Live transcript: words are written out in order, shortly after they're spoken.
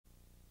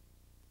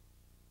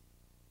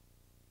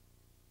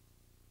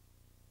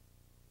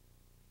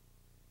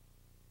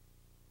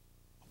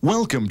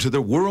Welcome to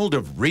the world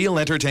of real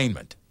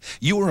entertainment.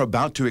 You are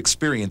about to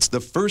experience the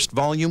first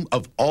volume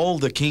of All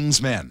the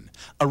King's Men,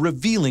 a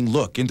revealing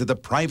look into the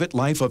private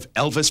life of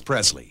Elvis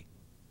Presley.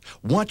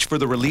 Watch for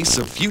the release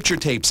of future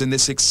tapes in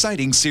this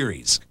exciting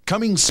series,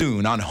 coming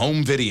soon on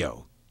home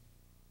video.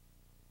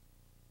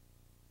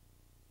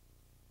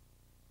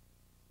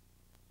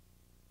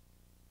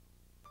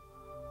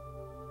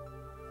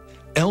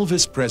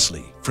 Elvis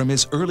Presley, from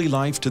his early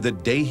life to the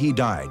day he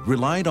died,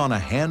 relied on a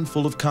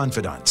handful of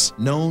confidants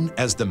known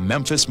as the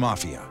Memphis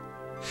Mafia.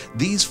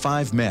 These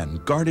 5 men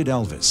guarded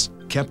Elvis,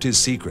 kept his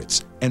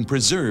secrets, and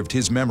preserved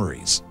his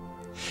memories.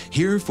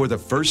 Here for the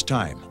first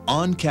time,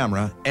 on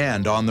camera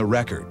and on the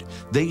record,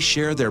 they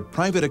share their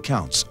private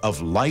accounts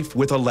of life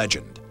with a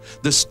legend,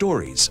 the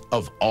stories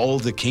of All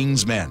the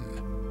King's Men.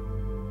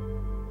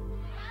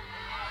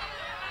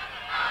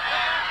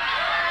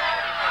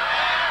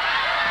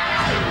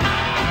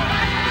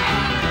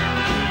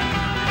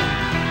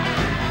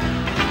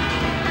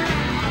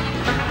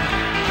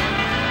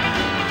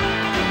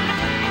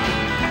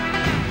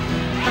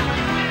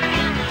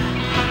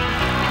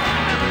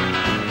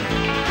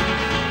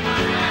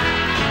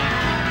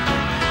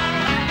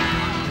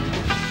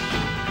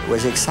 It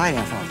was exciting.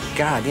 I thought,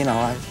 God, you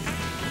know,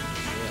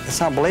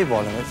 it's unbelievable.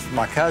 And it's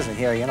my cousin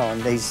here, you know,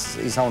 and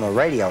he's on the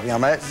radio. You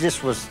know, it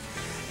just was,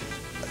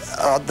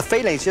 the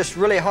feeling's just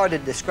really hard to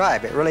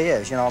describe. It really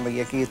is. You know, I mean,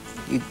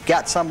 you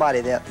got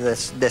somebody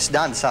that's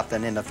done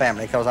something in the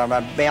family, because I'm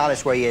going to be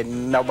honest with you,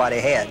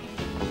 nobody had.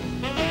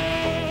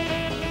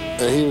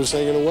 And he was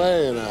singing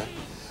away, and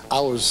I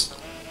was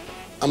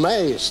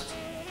amazed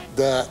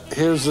that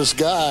here's this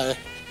guy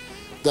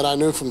that I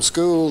knew from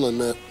school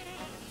and that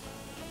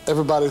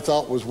everybody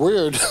thought was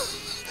weird.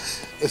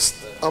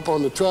 It's up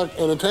on the truck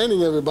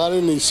entertaining everybody,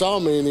 and he saw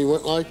me and he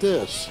went like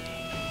this.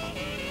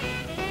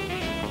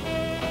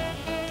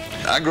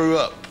 I grew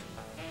up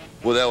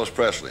with Elvis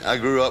Presley. I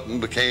grew up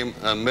and became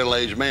a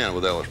middle-aged man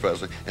with Elvis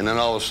Presley, and then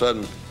all of a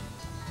sudden,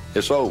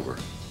 it's over.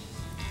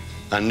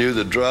 I knew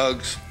the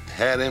drugs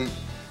had him,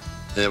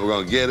 and they were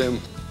going to get him,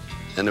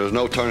 and there was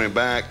no turning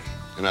back,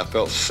 and I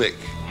felt sick.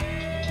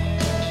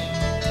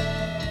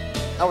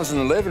 I was in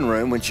the living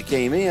room when she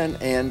came in,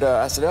 and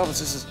I said, Elvis,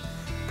 this is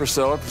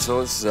Priscilla.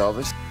 Priscilla, this is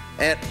Elvis.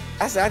 And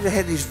I said, I just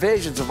had these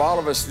visions of all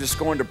of us just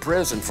going to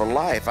prison for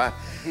life.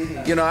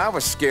 You know, I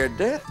was scared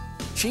to death.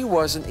 She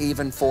wasn't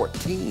even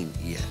 14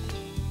 yet.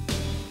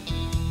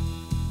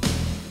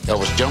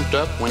 Elvis jumped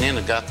up, went in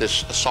and got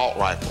this assault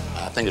rifle.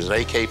 I think it was an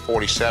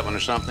AK-47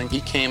 or something.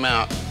 He came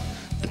out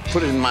and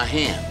put it in my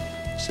hand.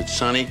 He said,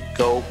 Sonny,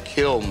 go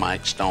kill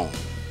Mike Stone.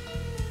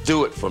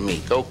 Do it for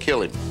me. Go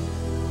kill him.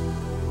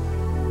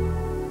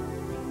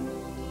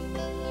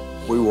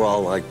 We were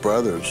all like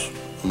brothers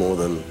more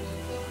than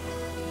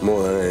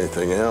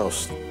anything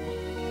else.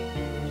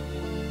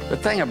 The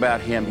thing about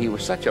him, he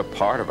was such a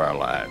part of our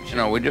lives. You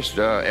know, we just,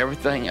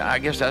 everything, I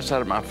guess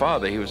outside of my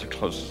father, he was the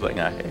closest thing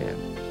I had.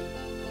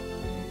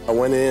 I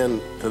went in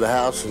to the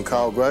house and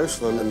called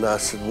Graceland, and I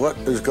said, what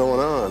is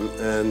going on?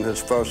 And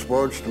his first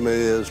words to me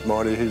is,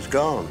 Marty, he's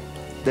gone.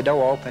 The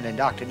door opened, and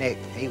Dr. Nick,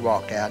 he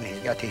walked out, and he's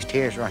got these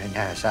tears running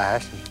down his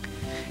eyes.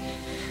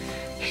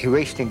 And he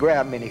reached and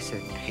grabbed me, and he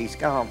said, he's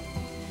gone.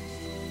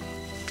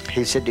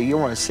 He said, do you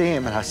want to see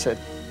him? And I said,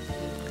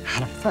 I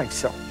don't think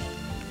so.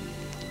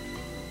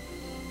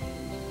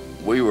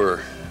 We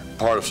were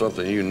part of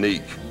something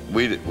unique.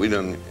 We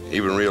didn't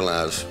even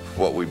realize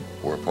what we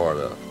were a part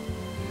of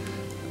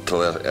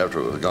until after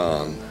it was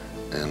gone.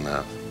 And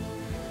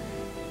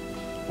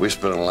we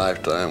spent a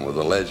lifetime with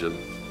a legend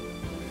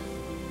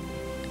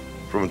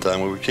from the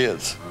time we were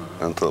kids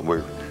until we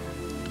were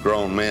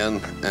grown men,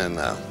 and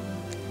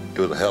it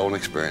was a hell of an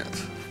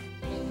experience.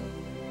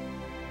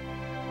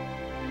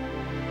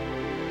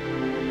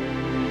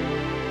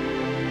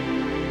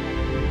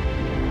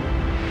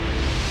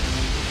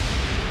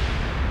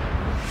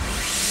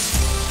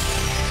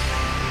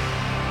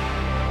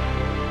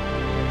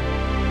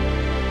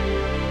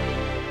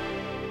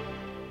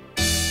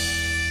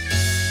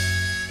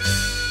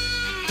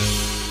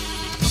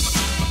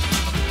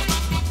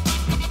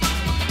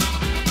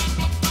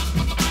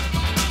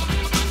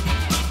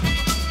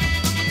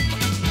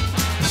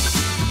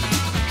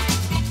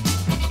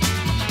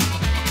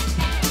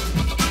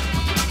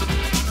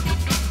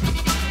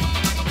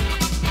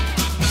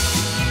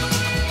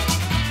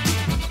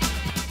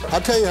 I'll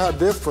tell you how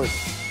different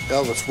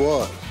Elvis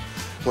was.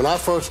 When I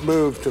first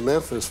moved to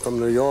Memphis from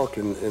New York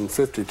in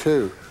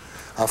 '52,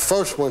 I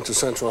first went to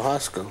Central High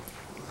School.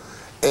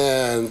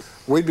 And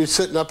we'd be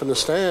sitting up in the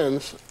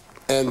stands,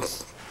 and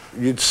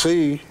you'd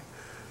see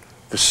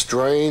this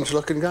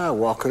strange-looking guy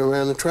walking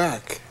around the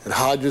track at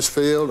Hodges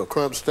Field or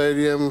Crump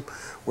Stadium,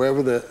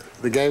 wherever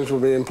the games were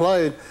being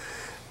played.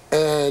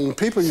 And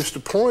people used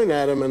to point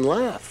at him and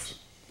laugh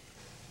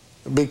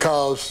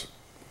because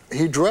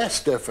he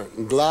dressed different,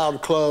 in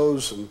loud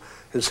clothes, and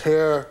his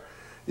hair,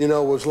 you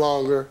know, was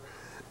longer.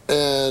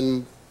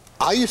 And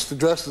I used to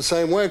dress the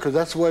same way because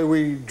that's the way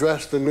we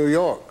dressed in New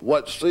York.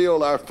 What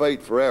sealed our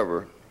fate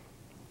forever,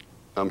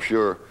 I'm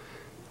sure,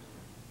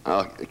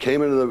 I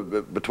came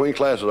into between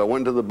classes. I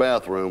went to the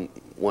bathroom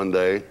one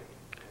day,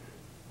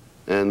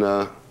 and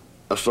I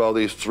saw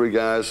these 3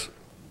 guys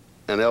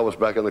and Elvis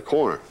back in the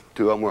corner.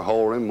 2 of them were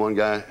holding him. One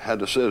guy had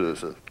the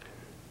scissors.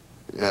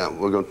 Yeah,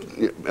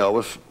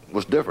 Elvis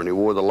was different. He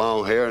wore the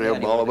long hair,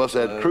 and all of us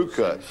had crew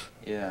cuts.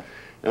 Yeah.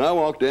 And I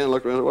walked in,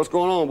 looked around, and said, "What's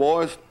going on,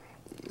 boys?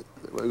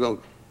 We're going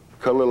to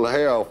cut a little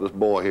hair off this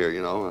boy here,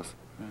 you know."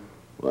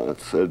 I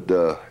said,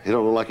 "He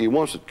don't look like he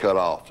wants it cut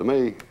off to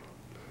me."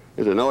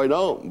 He said, "No, he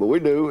don't, but we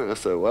do." And I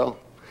said, "Well,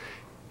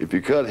 if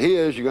you cut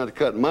his, you're going to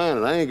cut mine,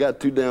 and I ain't got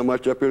too damn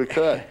much up here to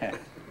cut."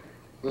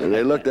 And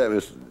they looked at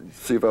me to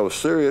see if I was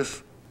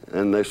serious,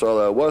 and they saw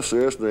that I was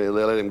serious, and they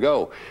let him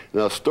go.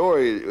 Now, the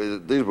story,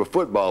 these were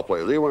football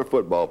players. These weren't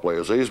football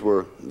players. These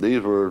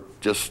were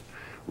just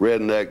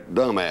redneck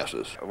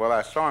dumbasses. Well,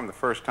 I saw him the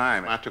first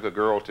time. I took a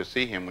girl to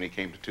see him when he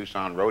came to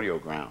Tucson Rodeo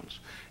Grounds.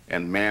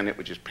 And man, it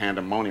was just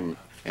pandemonium.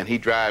 And he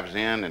drives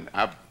in, and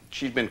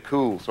she's been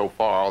cool so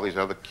far, all these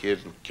other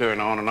kids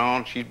carrying on and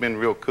on. She's been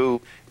real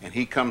cool. And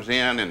he comes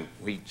in, and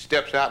he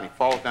steps out, and he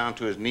falls down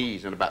to his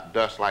knees and about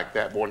dust like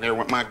that. Boy, and there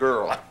went my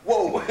girl. Like,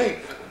 whoa,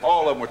 hey.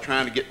 All of them were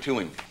trying to get to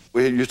him.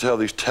 We used to have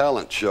these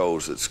talent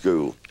shows at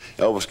school.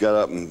 Elvis got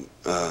up and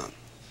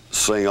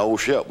sing Old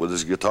Ship with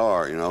his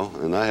guitar, you know,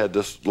 and I had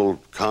this little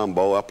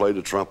combo. I played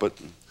the trumpet,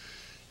 and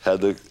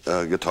had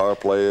the guitar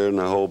player and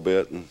the whole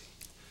bit, and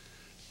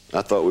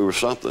I thought we were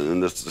something.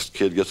 And this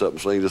kid gets up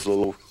and sings this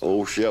little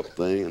Old Ship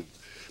thing,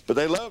 but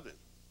they loved it.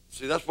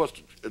 See, that's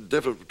what's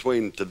different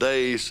between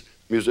today's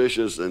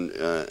musicians and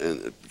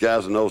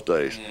guys in those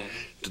days.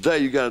 Today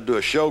you got to do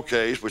a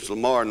showcase, which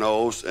Lamar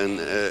knows, and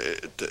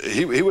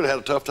he would have had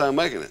a tough time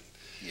making it.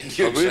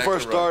 When we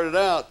first started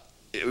out,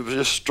 it was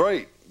just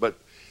straight, but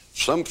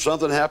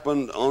something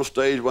happened on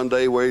stage one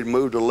day where he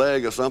moved a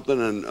leg or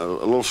something, and a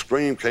little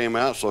scream came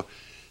out. So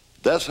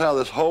that's how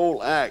this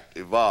whole act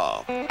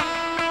evolved.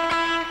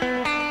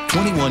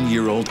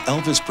 21-year-old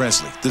Elvis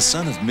Presley, the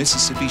son of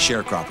Mississippi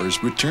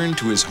sharecroppers, returned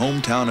to his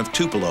hometown of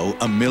Tupelo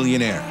a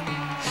millionaire.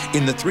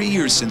 In the 3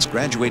 years since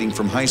graduating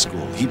from high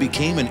school, he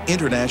became an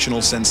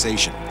international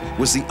sensation,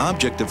 was the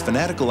object of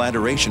fanatical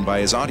adoration by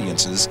his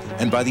audiences,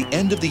 and by the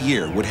end of the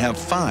year would have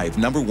 5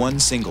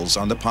 #1 singles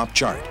on the pop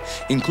chart,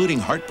 including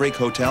Heartbreak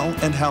Hotel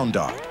and Hound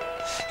Dog.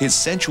 His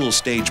sensual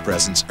stage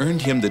presence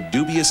earned him the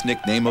dubious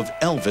nickname of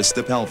Elvis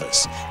the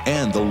Pelvis,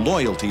 and the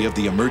loyalty of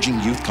the emerging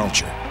youth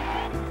culture.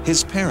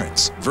 His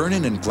parents,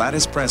 Vernon and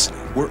Gladys Presley,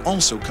 were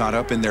also caught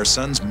up in their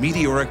son's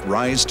meteoric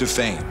rise to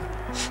fame.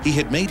 He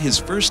had made his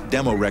first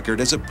demo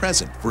record as a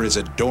present for his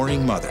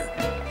adoring mother.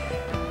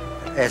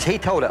 As he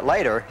told it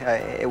later,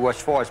 it was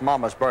for his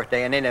mama's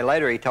birthday, and then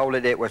later he told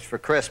it was for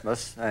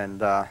Christmas.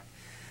 And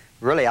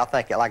really, I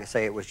think, like I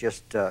say, it was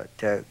just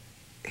to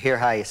hear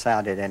how he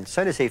sounded. And as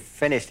soon as he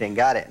finished and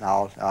got it and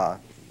all,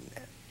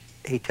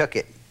 he took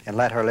it and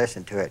let her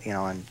listen to it, you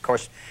know. And of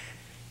course,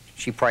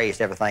 she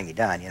praised everything he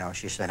done, you know.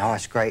 She said, "Oh,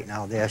 it's great," and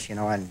all this, you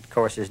know. And of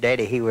course, his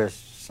daddy, he was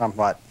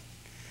somewhat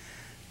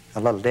a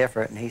little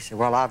different, and he said,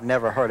 "Well, I've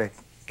never heard a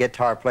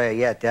guitar player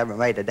yet that ever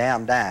made a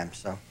damn dime."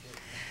 So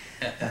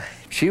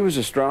she was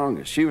the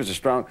strongest. She was the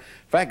strong.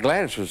 In fact,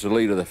 Gladys was the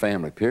lead of the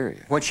family.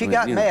 Period. When she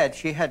got mad,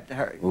 she had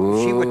her.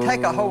 She would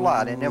take a whole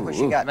lot, and then when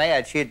she got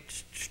mad, she'd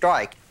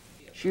strike.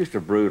 She used to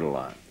brood a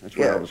lot. That's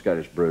where Elvis got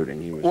his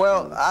brooding. He was.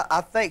 Well,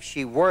 I think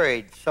she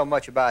worried so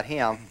much about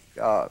him,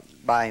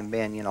 by him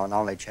being, you know, an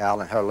only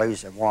child, and her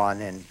losing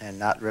one, and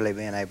not really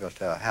being able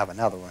to have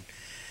another one,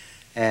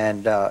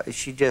 and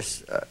she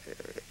just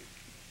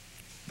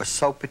was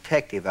so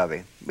protective of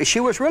him. She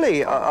was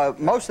really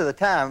most of the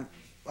time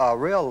a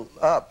real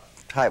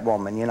up-type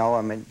woman, you know.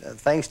 I mean,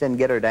 things didn't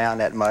get her down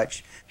that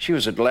much. She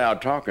was a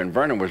loud talker, and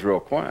Vernon was real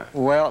quiet.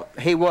 Well,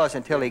 he was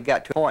until he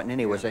got to a point, and then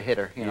he was a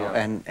hitter, you know,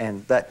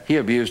 and that... He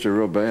abused her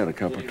real bad a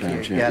couple of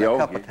times. Yeah, a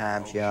couple of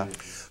times, yeah.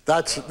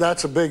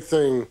 That's a big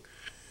thing.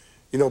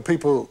 You know,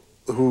 people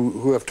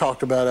who have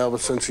talked about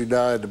Elvis since he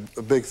died,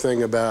 a big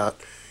thing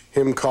about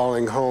him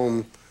calling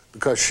home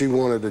because she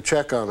wanted to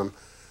check on him.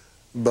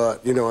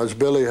 But, you know, as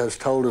Billy has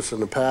told us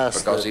in the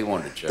past, because he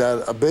wanted to check.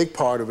 That a big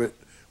part of it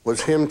was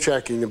him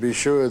checking to be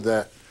sure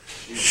that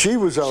she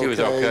was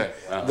okay,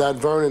 that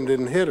Vernon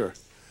didn't hit her.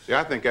 See,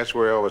 I think that's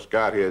where Elvis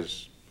got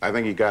his, I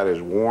think he got his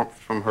warmth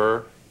from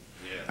her.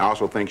 I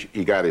also think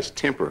he got his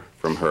temper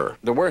from her.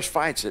 The worst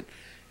fights that,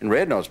 and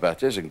Red knows about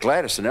this, and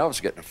Gladys and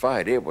Elvis getting a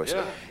fight, it was,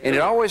 and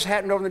it always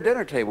happened over the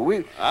dinner table.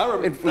 I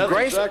remember,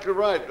 Grace exactly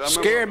right.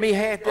 Scared me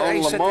half the day.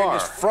 He sat there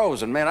just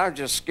frozen. Man, I was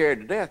just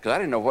scared to death because I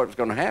didn't know what was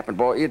going to happen.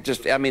 Boy, it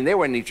just, I mean, they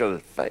were in each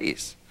other's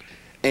face.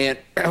 And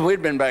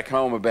we'd been back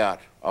home about,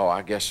 oh,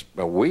 I guess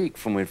a week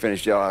from when we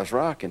finished Jailhouse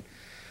Rock, and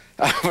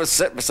I was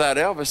sitting beside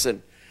Elvis,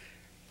 and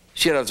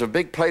she had a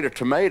big plate of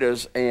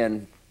tomatoes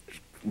and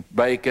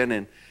bacon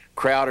and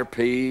Crowder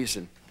peas,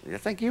 and I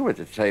think you were at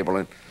the table,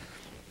 and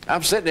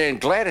I'm sitting there, and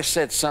Gladys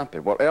said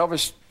something. Well,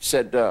 Elvis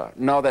said,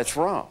 no, that's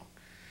wrong.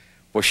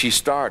 Well, she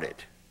started.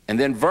 And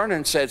then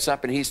Vernon said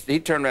something. He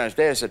turned around to his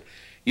dad and said,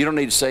 you don't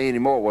need to say any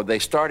more. Well, they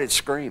started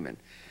screaming.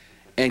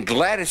 And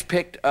Gladys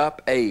picked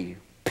up a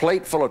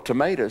plate full of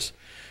tomatoes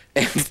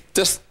and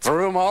just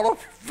threw them all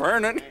over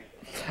Vernon.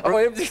 Oh,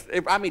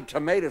 I mean,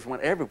 tomatoes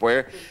went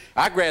everywhere.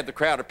 I grabbed the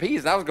crowd of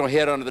peas, and I was going to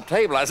head under the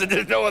table. I said,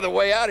 there's no other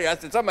way out here. I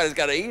said, somebody's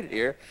got to eat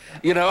here,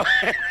 you know.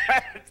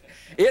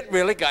 It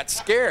really got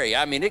scary.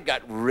 I mean,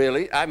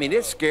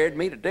 it scared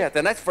me to death.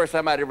 And that's the first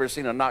time I'd ever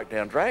seen a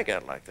knockdown drag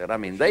out like that. I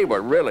mean, they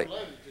were really,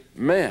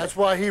 man. That's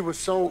why he was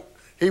so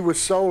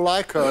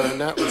like her in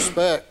that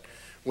respect.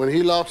 When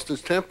he lost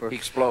his temper, he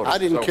exploded. I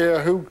didn't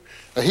care who,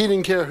 he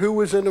didn't care who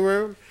was in the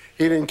room.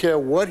 He didn't care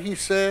what he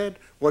said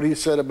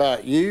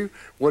about you,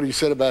 what he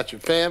said about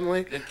your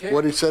family,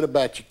 what he said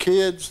about your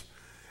kids.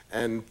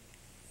 And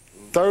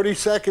 30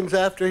 seconds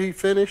after he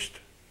finished,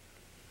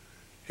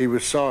 he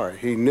was sorry.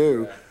 He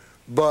knew.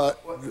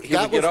 But he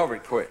would get over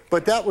it quick.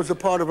 But that was a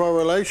part of our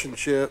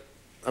relationship.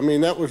 I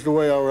mean, that was the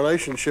way our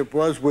relationship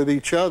was with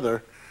each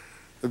other,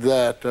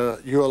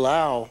 that you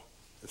allow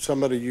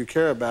somebody you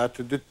care about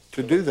to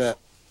do that.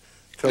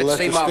 To let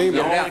the steam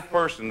the only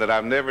person that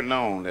I've never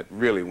known that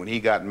really, when he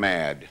got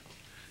mad,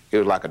 it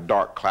was like a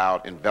dark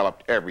cloud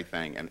enveloped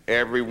everything, and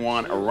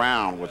everyone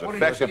around was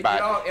affected by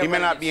it. He may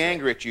not be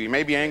angry at you, he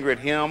may be angry at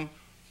him,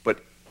 but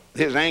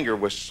his anger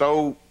was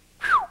so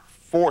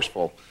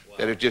forceful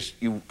that it just,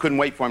 you couldn't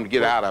wait for him to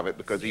get out of it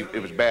because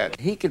it was bad.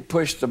 He could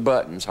push the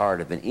buttons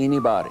harder than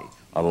anybody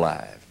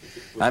alive.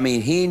 I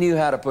mean, he knew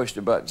how to push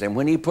the buttons, and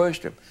when he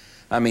pushed them,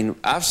 I mean,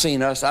 I've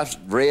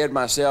read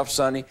myself,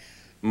 Sonny,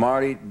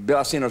 Marty, Bill,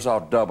 I've seen us all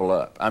double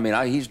up. I mean,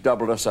 he's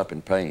doubled us up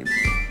in pain.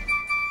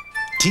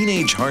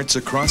 Teenage hearts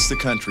across the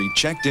country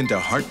checked into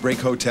Heartbreak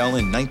Hotel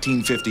in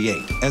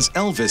 1958 as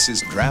Elvis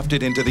is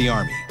drafted into the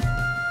Army.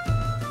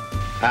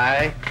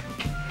 I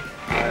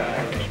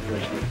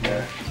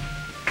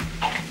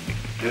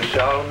do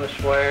solemnly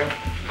swear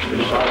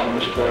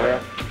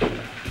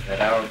that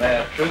I will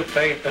bear true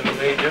faith and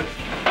allegiance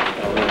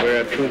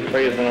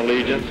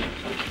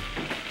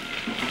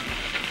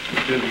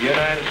to the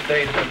United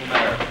States of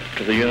America.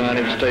 To the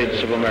United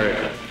States of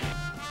America.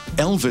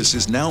 Elvis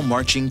is now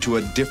marching to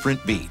a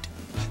different beat.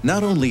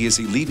 Not only is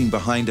he leaving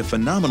behind a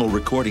phenomenal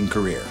recording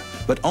career,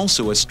 but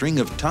also a string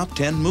of top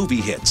 10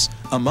 movie hits,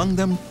 among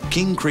them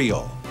King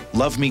Creole,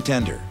 Love Me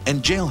Tender,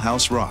 and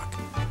Jailhouse Rock.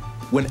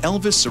 When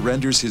Elvis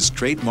surrenders his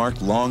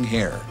trademark long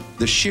hair,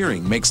 the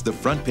shearing makes the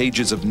front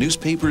pages of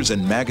newspapers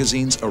and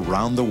magazines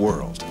around the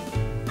world.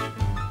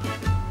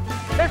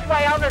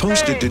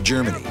 Posted to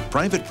Germany,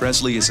 Private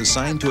Presley is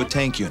assigned to a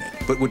tank unit,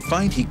 but would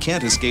find he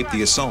can't escape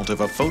the assault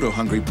of a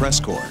photo-hungry press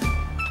corps.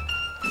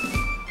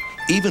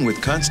 Even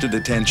with constant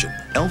attention,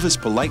 Elvis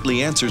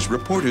politely answers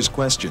reporters'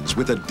 questions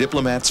with a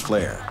diplomat's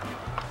flair.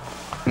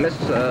 Miss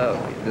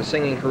the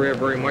singing career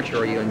very much, or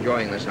are you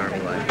enjoying this Army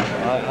life?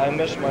 I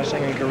miss my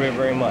singing career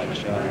very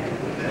much.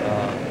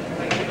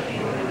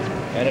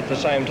 And at the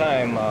same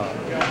time,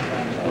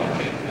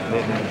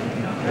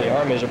 the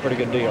Army is a pretty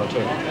good deal,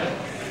 too.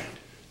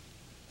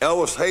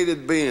 Elvis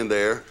hated being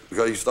there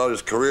because he thought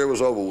his career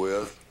was over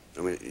with.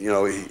 I mean, you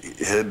know, he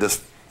had this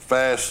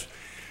fast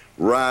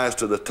rise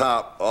to the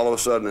top all of a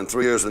sudden in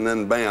 3 years, and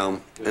then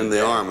bam, in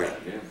the Army.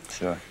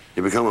 Sure.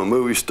 He become a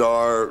movie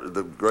star,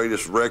 the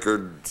greatest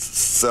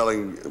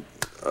record-selling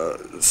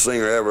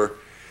singer ever,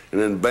 and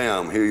then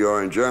bam, here you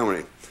are in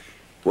Germany.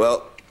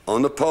 Well,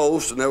 on the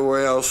post and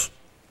everywhere else,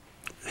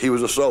 he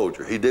was a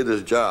soldier. He did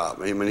his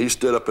job. I mean, he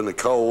stood up in the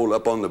cold,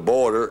 up on the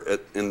border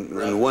in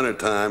the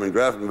wintertime in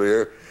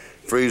Grafenwehr,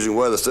 freezing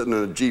weather, sitting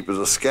in a Jeep as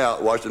a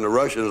scout, watching the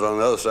Russians on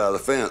the other side of the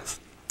fence.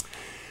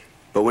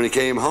 But when he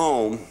came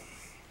home,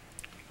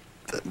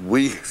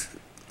 we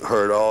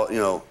heard all, you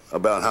know,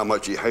 about how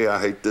much hey, I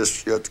hate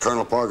this shit,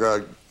 Colonel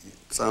Parker,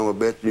 son of a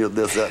bitch, you know,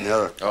 this, that, and the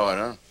other. Oh, I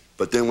know.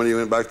 But then when he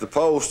went back to the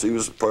post, he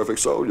was a perfect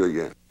soldier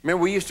again.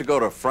 Remember, we used to go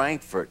to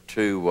Frankfurt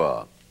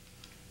to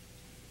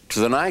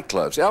the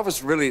nightclubs.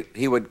 Elvis really,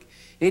 he would,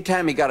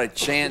 anytime he got a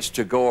chance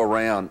to go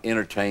around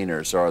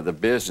entertainers or the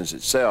business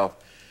itself,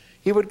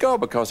 he would go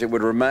because it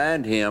would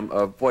remind him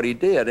of what he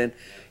did. And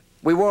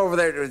we were over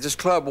there to this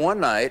club one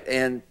night,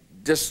 and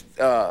just,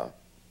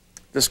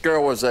 this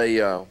girl was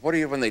a, what do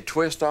you, when they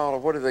twist all,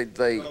 what do they?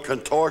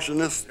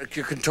 Contortionist? A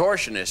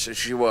contortionist,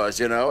 she was,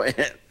 you know.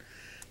 And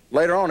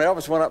later on,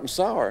 Elvis went up and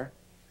saw her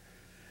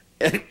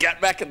and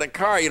got back in the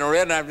car, you know,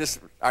 Red and I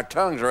just, our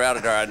tongues were out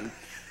of there and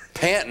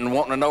panting,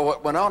 wanting to know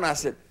what went on. I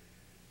said,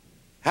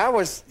 how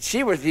was,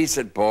 he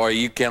said, boy,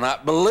 you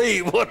cannot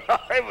believe what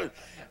I was.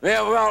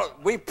 Yeah, well,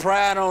 we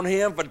pried on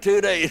him for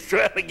 2 days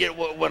trying to get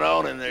what went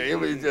on in there. It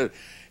was just,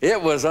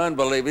 it was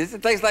unbelievable.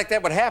 Things like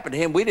that would happen to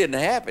him. We didn't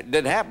have it. It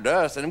didn't happen to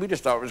us, and we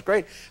just thought it was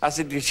great. I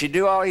said, did she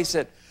do all? He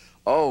said,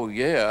 oh,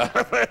 yeah.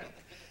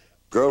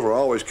 Girls were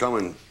always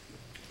coming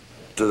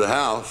to the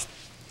house.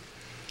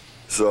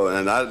 So,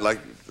 and I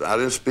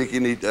didn't speak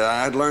any,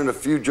 I had learned a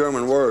few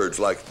German words,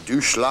 like,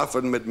 du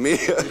schlafen mit mir.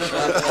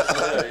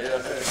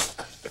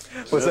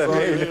 What's that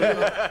mean?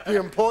 The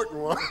important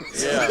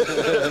ones. Yeah.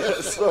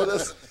 So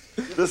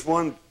this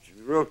one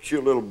real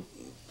cute little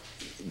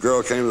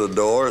girl came to the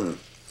door, and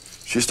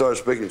she started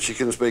speaking. She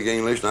couldn't speak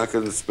English, and I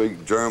couldn't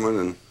speak German,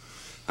 and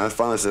I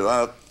finally said,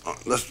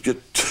 let's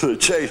get to the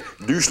chase.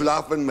 Du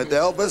schlafen mit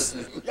Elvis?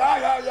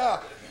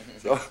 Yeah.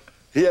 So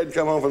he hadn't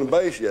come home from the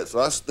base yet, so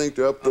I sneaked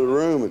her up to the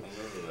room and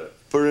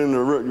put her in the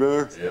room,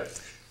 remember?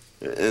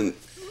 Yeah. And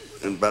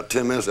in about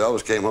 10 minutes,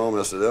 Elvis came home,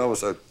 and I said,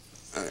 Elvis, I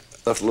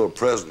left a little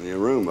present in your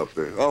room up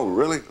there. Oh,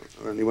 really?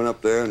 And he went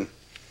up there, and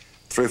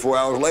 3 or 4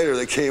 hours later,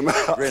 they came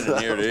out.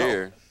 Grinning ear to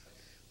ear.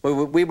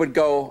 We would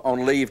go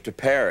on leave to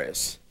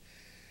Paris,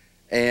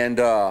 and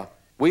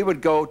we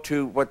would go over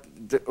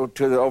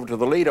to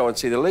the Lido and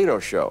see the Lido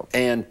show.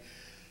 And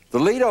the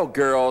Lido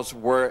girls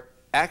were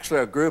actually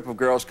a group of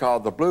girls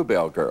called the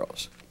Bluebell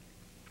Girls.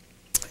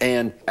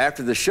 And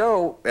after the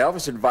show,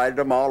 Elvis invited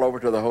them all over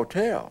to the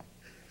hotel.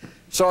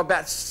 So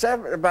about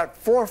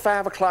 4 or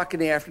 5 o'clock in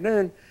the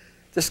afternoon,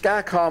 this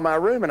guy called my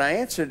room, and I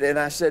answered, and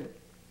I said,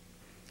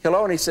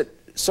 hello, and he said,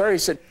 sir, he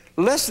said,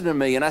 listen to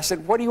me. And I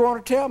said, what do you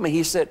want to tell me?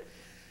 He said,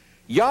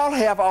 y'all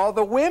have all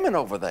the women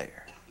over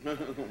there.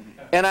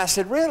 And I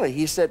said, really?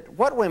 He said,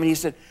 what women? He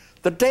said,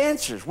 the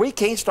dancers. We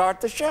can't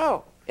start the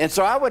show. And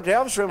so I went to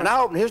Elvis' room, and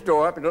I opened his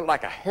door up, and it looked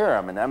like a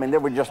harem. And I mean, they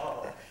were just,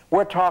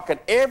 we're talking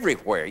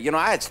everywhere. You know,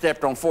 I had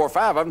stepped on 4 or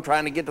 5 of them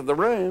trying to get to the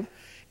room.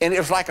 And it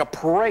was like a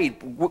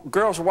parade.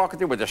 Girls were walking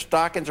through with their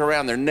stockings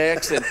around their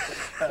necks and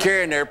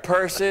carrying their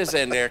purses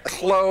and their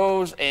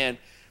clothes. And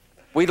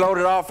we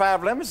loaded all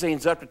 5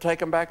 limousines up to take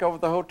them back over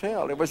to the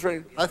hotel. It was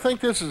really... I think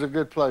this is a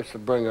good place to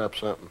bring up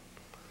something,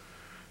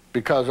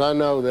 because I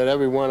know that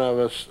every one of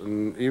us,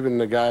 and even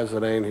the guys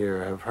that ain't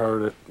here, have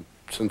heard it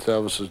since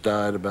Elvis has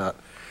died about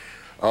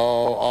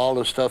all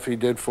the stuff he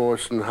did for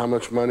us and how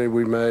much money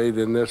we made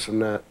and this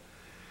and that.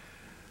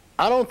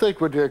 I don't think,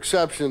 with the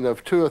exception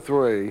of 2 or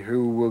 3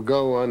 who will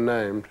go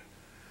unnamed,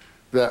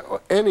 that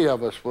any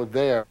of us were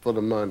there for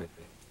the money.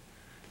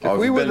 If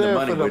we were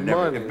there for the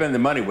money, if been the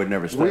money, we'd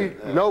never stay.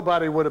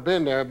 Nobody would have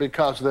been there,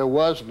 because there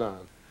was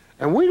none.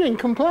 And we didn't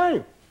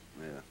complain.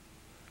 Yeah.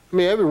 I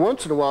mean, every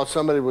once in a while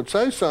somebody would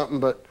say something,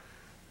 but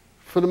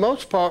for the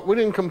most part, we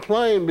didn't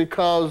complain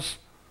because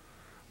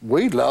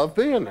we loved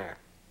being there.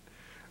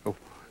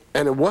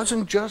 And it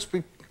wasn't just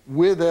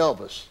with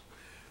Elvis.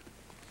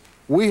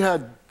 We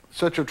had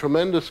such a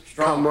tremendous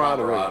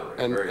camaraderie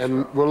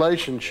and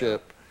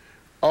relationship,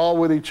 all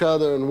with each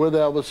other and with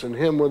Elvis and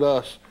him with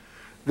us,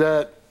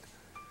 that,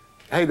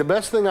 hey, the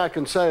best thing I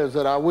can say is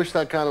that I wish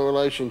that kind of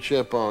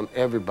relationship on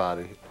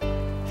everybody.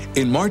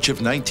 In March of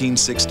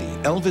 1960,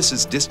 Elvis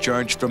is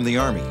discharged from the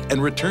Army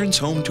and returns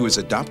home to his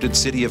adopted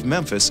city of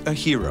Memphis, a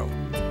hero.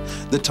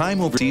 The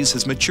time overseas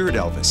has matured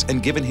Elvis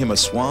and given him a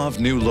suave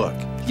new look,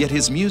 yet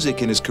his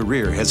music and his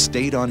career has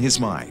stayed on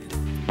his mind.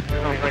 I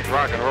don't think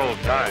rock and roll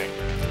is dying.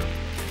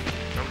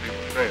 Some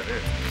people say it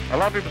is. A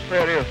lot of people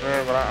say it is,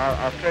 sir, but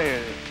I'll tell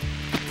you,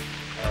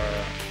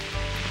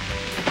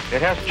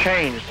 it has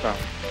changed some.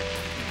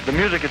 The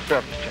music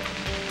itself has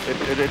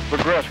changed. It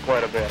progressed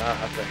quite a bit,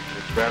 I think.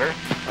 It's better.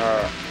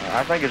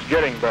 I think it's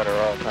getting better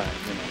all the time,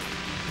 you know,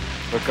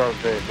 because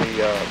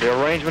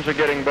the arrangements are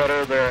getting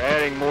better. They're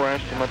adding more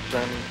instruments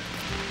and,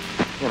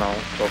 you know,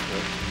 so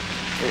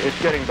forth.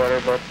 It's getting better,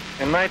 but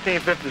in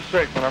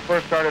 1956, when I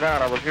first started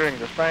out, I was hearing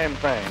the same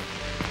thing,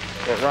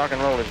 that rock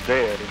and roll is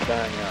dead, it's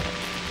dying out.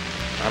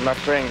 I'm not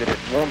saying that it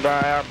won't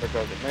die out,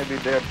 because it may be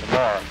dead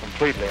tomorrow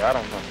completely. I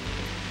don't know.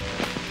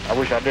 I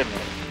wish I didn't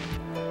know.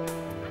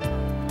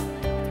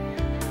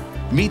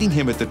 Meeting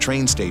him at the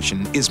train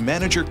station is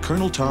manager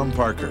Colonel Tom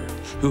Parker,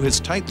 who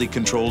has tightly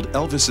controlled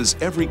Elvis's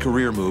every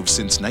career move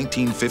since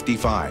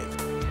 1955.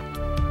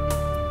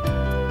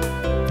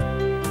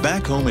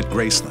 Back home at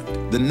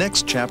Graceland, the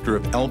next chapter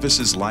of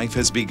Elvis's life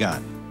has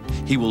begun.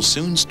 He will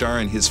soon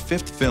star in his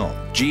 5th film,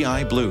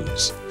 G.I.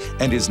 Blues,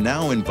 and is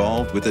now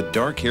involved with a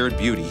dark-haired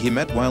beauty he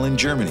met while in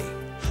Germany,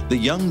 the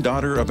young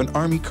daughter of an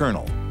Army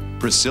colonel,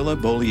 Priscilla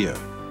Beaulieu.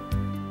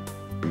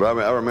 But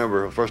I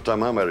remember the first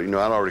time I met her, you know,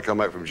 I'd already come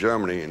back from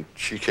Germany, and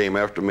she came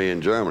after me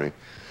in Germany.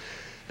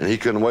 And he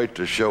couldn't wait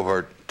to show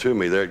her to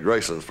me there at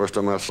Graceland. The first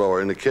time I saw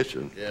her in the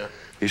kitchen. Yeah.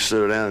 He sat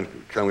her down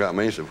and come got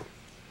me and said,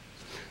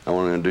 I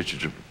want to introduce you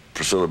to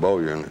Priscilla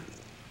Beaulieu. And,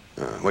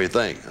 what do you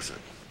think? I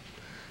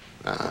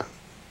said,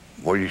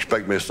 what do you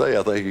expect me to say?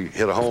 I think you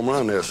hit a home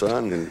run there,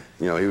 son. And,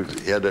 you know,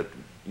 he had that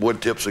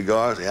wood tip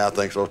cigars. Yeah, I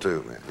think so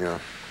too, man. You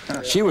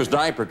know. She was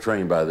diaper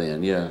trained by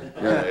then, yeah.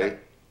 Yeah.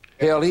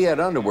 Hell, he had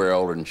underwear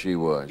older than she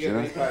was, you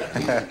know?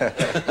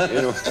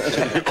 You know,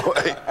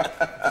 anyway.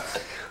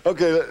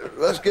 Okay,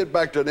 let's get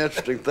back to an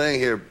interesting thing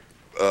here.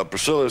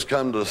 Priscilla's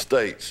come to the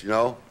States, you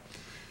know?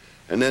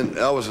 And then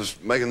Elvis is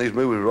making these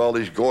movies with all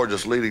these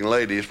gorgeous leading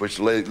ladies, which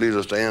leads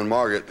us to Anne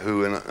Margaret,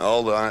 who,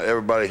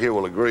 everybody here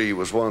will agree,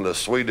 was one of the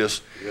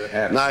sweetest,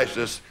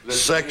 nicest,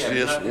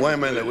 sexiest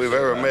women that we've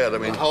ever met. I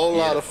mean, a whole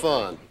lot of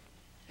fun.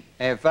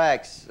 In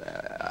fact,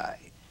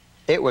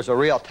 it was a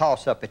real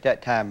toss-up at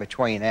that time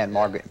between Anne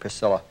Margaret and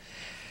Priscilla.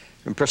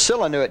 And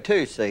Priscilla knew it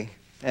too, see?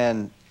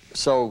 And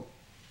so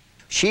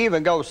she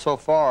even goes so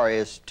far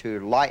as to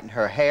lighten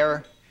her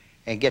hair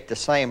and get the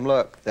same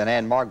look that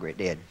Anne Margaret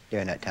did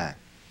during that time.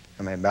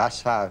 I mean,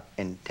 that's how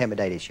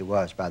intimidated she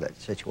was by that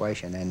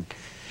situation. And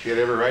she had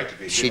every right to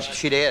be.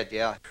 She did,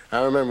 yeah.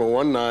 I remember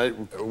one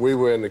night we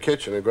were in the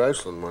kitchen at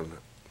Graceland one night.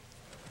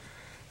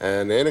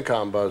 And the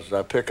intercom buzzes.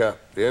 I pick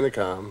up the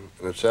intercom,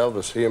 and it's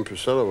Elvis. He and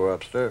Priscilla were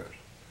upstairs.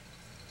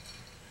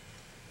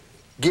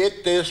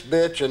 Get this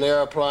bitch an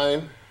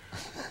airplane.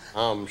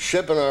 I'm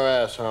shipping her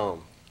ass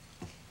home.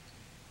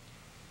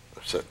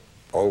 I said,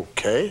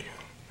 okay.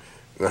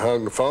 And I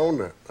hung the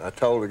phone. I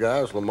told the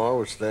guys, Lamar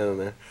was standing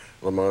there.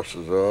 Lamar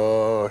says,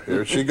 oh,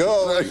 here she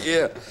goes.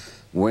 Yeah.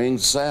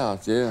 Wings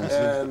south,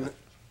 yeah. And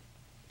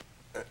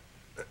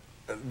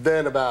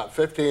then about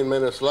 15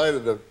 minutes later,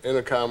 the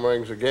intercom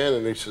rings again,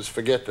 and he says,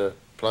 forget the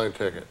plane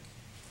ticket.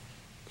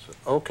 I said,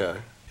 okay.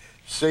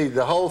 See,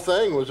 the whole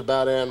thing was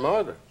about Ann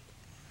Margaret.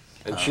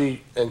 And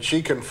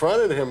she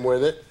confronted him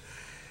with it,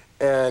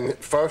 and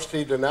first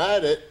he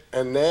denied it,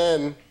 and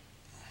then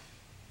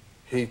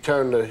he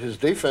turned his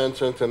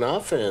defense into an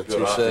offense. Good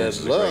he offense said,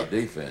 is look, a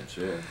great defense,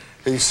 yeah.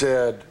 He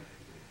said,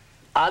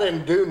 I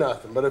didn't do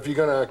nothing, but if you're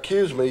going to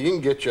accuse me, you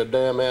can get your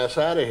damn ass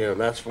out of here.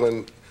 And that's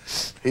when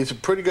he's a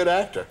pretty good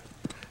actor.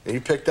 And he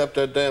picked up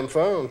that damn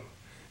phone,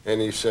 and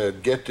he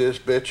said, get this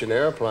bitch an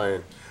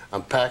airplane.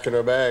 I'm packing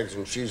her bags,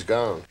 and she's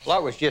gone. Well,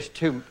 it was just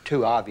too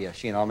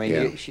obvious, you know. I mean,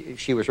 Yeah.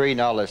 she was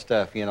reading all this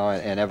stuff, you know,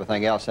 and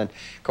everything else. And,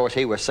 of course,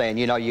 he was saying,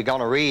 you know, you're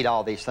going to read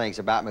all these things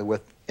about me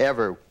with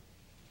every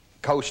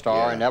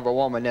co-star and every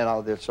woman, you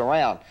know, that's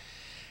around.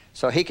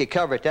 So he could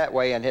cover it that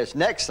way. And his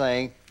next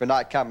thing for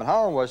not coming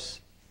home was,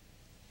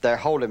 they're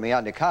holding me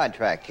under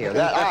contract here.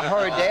 I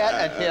heard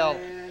that until...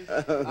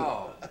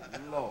 Oh,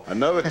 Lord.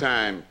 Another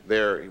time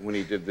there, when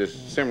he did this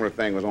similar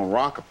thing, was on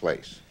Rocker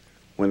Place,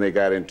 when they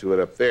got into it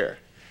up there.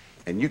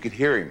 And you could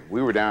hear him.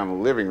 We were down in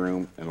the living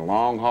room in a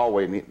long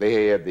hallway, and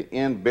they had the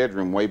end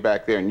bedroom way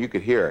back there, and you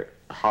could hear it,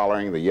 the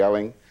hollering, the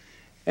yelling.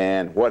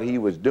 And what he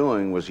was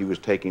doing was he was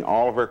taking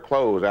all of her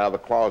clothes out of the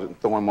closet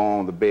and throwing them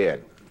on the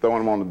bed,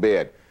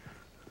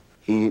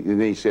 And then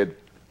he said,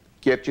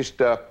 get your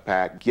stuff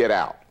packed, get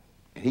out.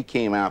 And he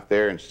came out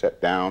there and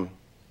sat down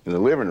in the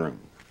living room.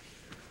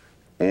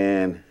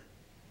 And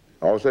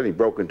all of a sudden he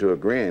broke into a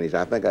grin. He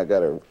said, I think I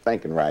got her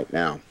thinking right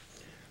now.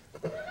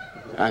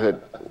 I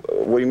said,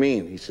 what do you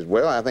mean? He said,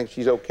 well, I think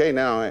she's okay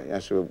now. I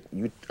said,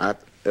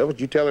 Elvis,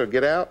 you tell her to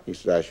get out? He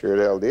said, I sure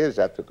the hell did.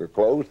 I took her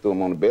clothes, threw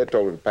them on the bed,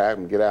 told her to pack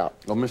them and get out.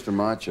 Oh, Mr.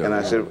 Macho. And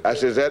I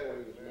said,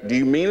 do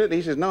you mean it?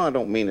 He says, no, I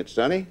don't mean it,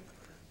 Sonny.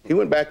 He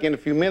went back in a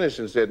few minutes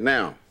and said,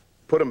 now,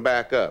 put them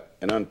back up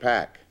and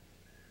unpack.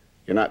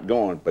 You're not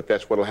going, but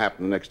that's what'll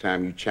happen the next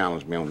time you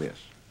challenge me on this.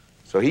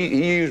 So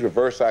he used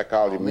reverse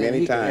psychology many times.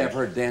 He could have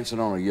her dancing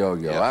on a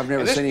yo-yo. Yeah. I've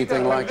never seen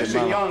anything like it. This is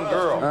a young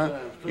girl. Huh?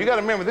 You got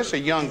to remember, this is a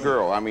young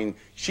girl. I mean,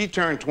 she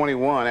turned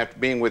 21 after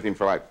being with him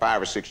for like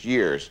 5 or 6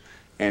 years.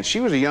 And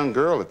she was a young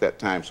girl at that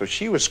time, so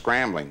she was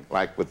scrambling,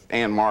 like with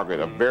Ann Margaret,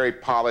 a very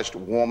polished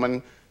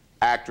woman,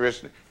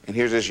 actress. And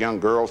here's this young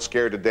girl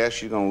scared to death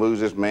she's going to lose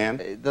this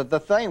man. The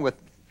thing with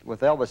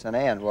Elvis and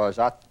Ann was,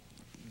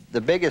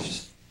 the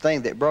biggest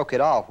thing that broke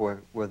it off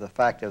were the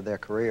fact of their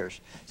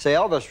careers. See,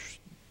 Elvis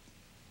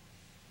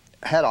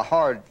had a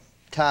hard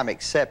time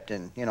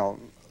accepting, you know,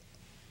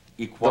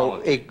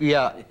 equality.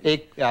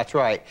 That's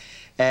right.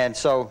 And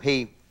so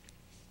he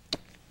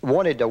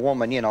wanted a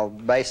woman, you know,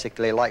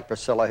 basically like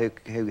Priscilla,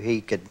 who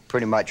he could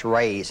pretty much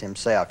raise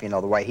himself, you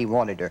know, the way he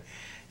wanted her.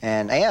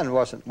 And Ann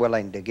wasn't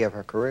willing to give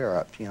her career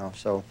up, you know,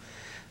 so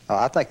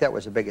I think that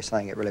was the biggest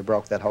thing that really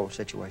broke that whole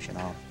situation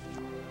off.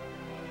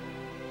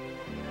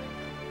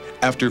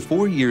 After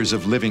 4 years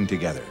of living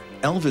together,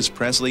 Elvis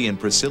Presley and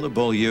Priscilla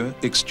Beaulieu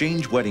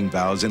exchanged wedding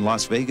vows in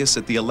Las Vegas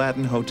at the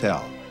Aladdin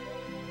Hotel.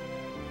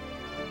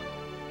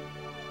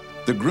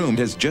 The groom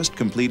has just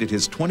completed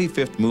his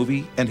 25th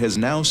movie and has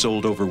now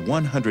sold over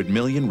 100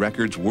 million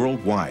records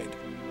worldwide.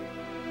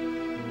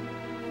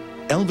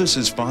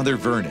 Elvis's father,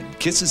 Vernon,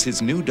 kisses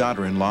his new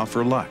daughter-in-law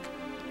for luck.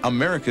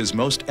 America's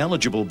most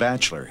eligible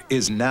bachelor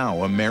is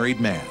now a married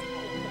man.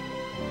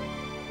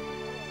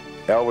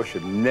 Elvis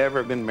should never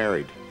have been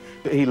married.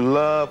 He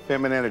loved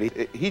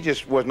femininity. He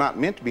just was not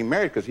meant to be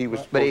married because he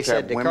was supposed to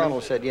have women. But he said, the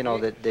colonel said, you know,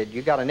 that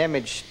you got an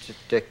image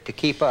to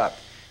keep up.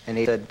 And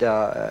he said,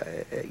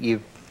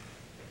 you've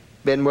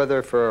been with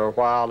her for a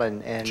while,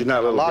 and she's not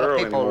a little lot girl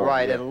of people, anymore.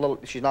 right, and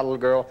she's not a little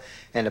girl,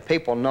 and the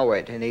people know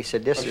it. And he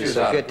said, this is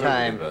a good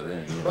time.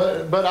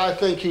 But I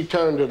think he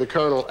turned to the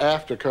colonel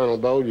after Colonel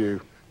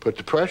Beaulieu put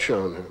the pressure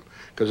on him.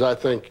 Because I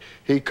think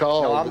he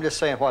called... No, I'm just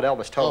saying what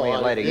Elvis told me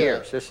in later yeah.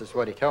 years. This is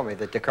what he told me,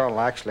 that the colonel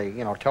actually,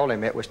 you know, told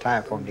him it was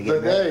time for him to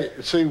get married.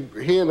 See,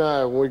 he and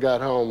I, when we got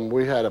home,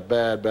 we had a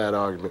bad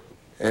argument.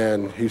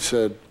 And he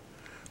said,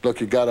 look,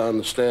 you got to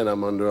understand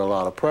I'm under a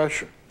lot of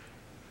pressure.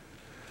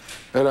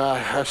 And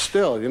I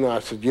still, you know,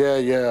 I said,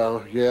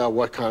 yeah,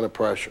 what kind of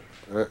pressure?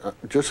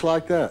 Just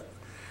like that.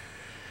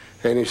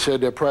 And he said,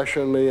 they're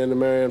pressuring me into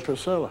marrying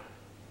Priscilla.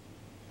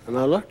 And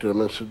I looked at him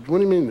and said, what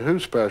do you mean,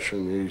 who's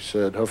pressuring you? He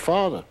said, her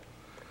father.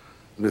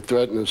 They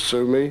threatened to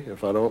sue me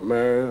if I don't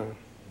marry her,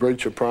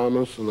 breach a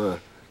promise. And I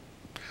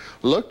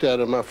looked at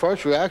him. My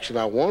first reaction,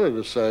 I wanted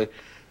to say,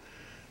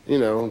 you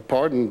know,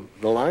 pardon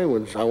the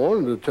language, I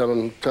wanted to tell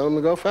him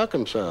to go fuck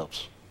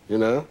themselves, you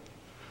know?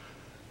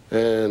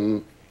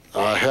 And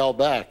I held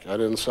back. I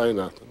didn't say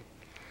nothing.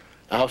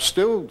 I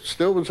still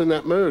was in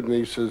that mood. And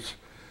he says,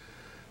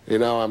 you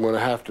know, I'm going to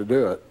have to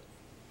do it.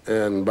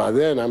 And by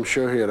then, I'm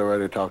sure he had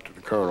already talked to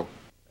the colonel.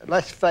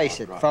 Let's face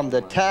it, from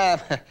the time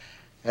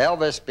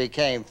Elvis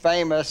became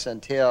famous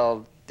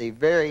until the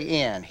very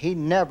end, he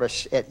never,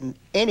 at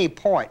any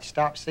point,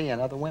 stopped seeing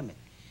other women,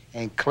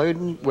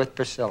 including with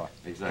Priscilla.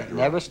 Exactly.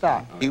 Never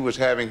stopped. He was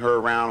having her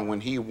around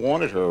when he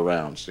wanted her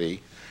around,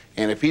 see?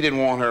 And if he didn't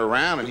want her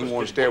around and he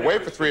wanted to stay away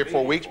for 3 or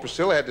 4 weeks,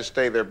 Priscilla had to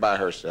stay there by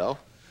herself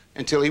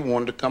until he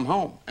wanted to come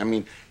home. I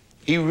mean,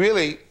 he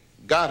really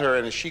got her,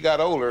 and as she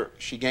got older,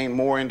 she gained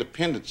more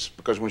independence,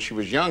 because when she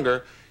was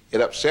younger, it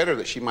upset her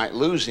that she might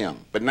lose him.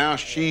 But now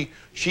she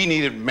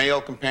needed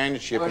male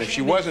companionship, and if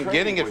she wasn't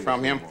getting it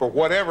from him for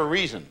whatever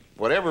reason,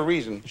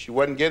 she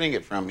wasn't getting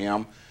it from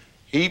him,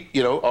 he,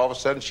 you know, all of a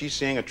sudden she's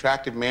seeing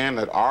attractive men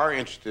that are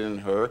interested in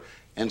her,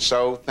 and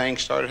so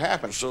things started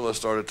happening. Priscilla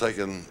started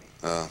taking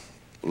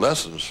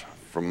lessons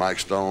from Mike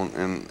Stone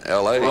in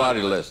L.A.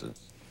 Karate lessons.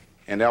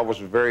 And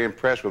Elvis was very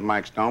impressed with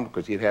Mike Stone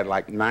because he'd had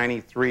like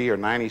 93 or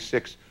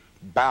 96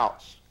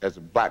 bouts as a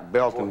black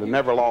belt and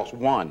never lost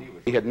one.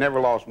 He had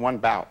never lost one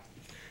bout.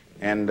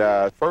 And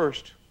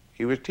first,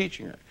 he was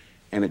teaching her,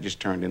 and it just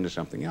turned into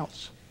something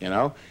else, you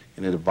know?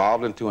 And it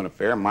evolved into an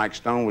affair. Mike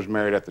Stone was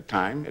married at the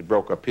time. It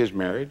broke up his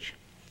marriage.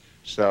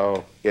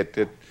 So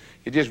it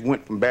just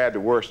went from bad to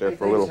worse there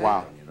for a little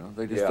while. You know,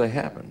 they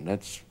happen.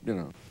 That's, you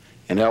know.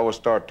 And Elvis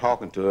started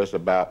talking to us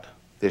about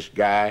this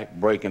guy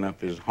breaking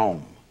up his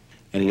home.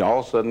 And he all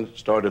of a sudden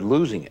started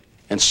losing it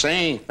and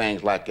saying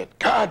things like that.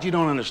 God, you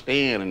don't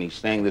understand. And he's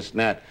saying this and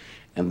that.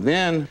 And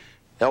then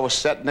Elvis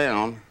sat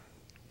down and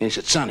he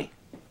said, Sonny,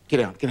 get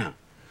down, get down.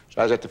 So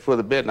I was at the foot of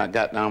the bed and I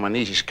got down on my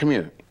knees. He said, come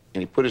here.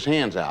 And he put his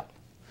hands out.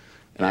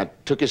 And I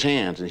took his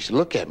hands and he said,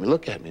 look at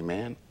me,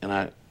 man. And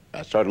I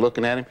started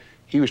looking at him.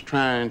 He was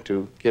trying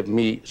to give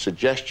me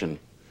suggestion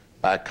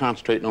by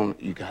concentrating on,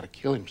 you got to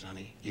kill him,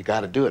 Sonny. You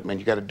got to do it, man.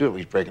 You got to do it.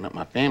 He's breaking up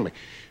my family.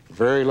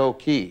 Very low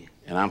key.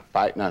 And I'm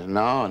fighting. I said,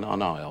 no,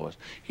 Elvis.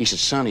 He said,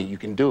 Sonny, you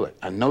can do it.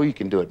 I know you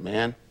can do it,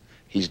 man.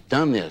 He's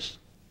done this.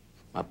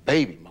 My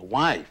baby, my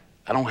wife.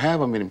 I don't have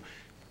him anymore.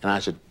 And I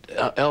said,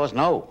 Elvis,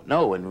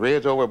 no. And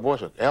Red's over at boy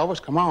said,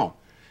 Elvis, come on.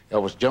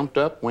 Elvis jumped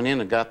up, went in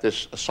and got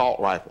this assault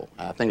rifle.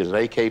 I think it was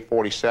an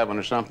AK-47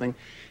 or something.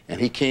 And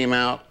he came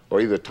out,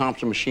 or either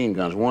Thompson machine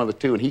guns, one of the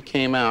two. And he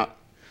came out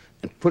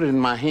and put it in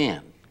my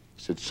hand.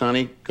 He said,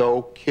 Sonny,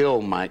 go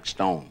kill Mike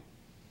Stone.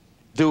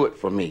 Do it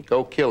for me.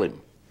 Go kill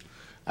him.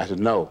 I said,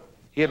 no.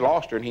 He had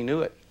lost her, and he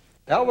knew it.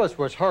 Elvis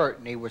was hurt,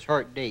 and he was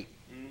hurt deep.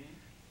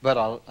 But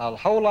a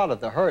whole lot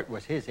of the hurt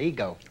was his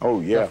ego. Oh,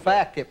 yeah. The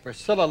fact that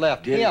Priscilla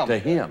left him. To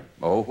him.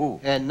 Oh.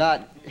 And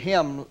not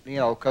him, you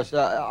know, because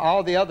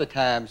all the other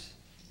times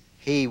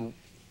he,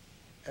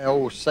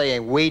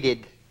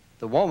 weeded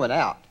the woman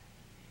out.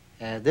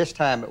 And this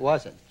time it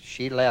wasn't.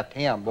 She left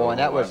him. Boy, and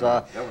that was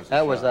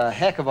a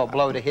heck of a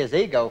blow to his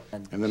ego.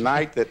 And the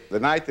night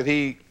that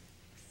he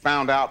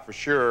found out for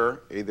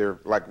sure, either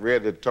like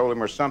Red had told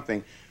him or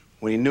something,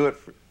 when he knew it,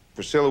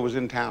 Priscilla was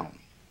in town.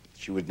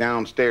 She was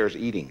downstairs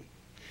eating.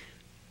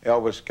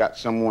 Elvis got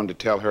someone to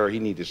tell her he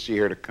needed to see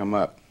her to come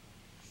up.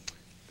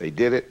 They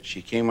did it.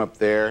 She came up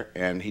there,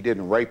 and he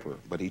didn't rape her,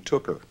 but he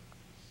took her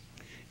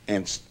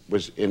and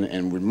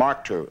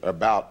remarked to her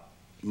about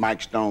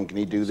Mike Stone, can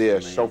he do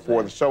this, so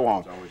forth and so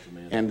on.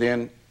 And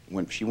then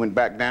when she went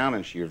back down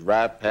and she was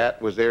right,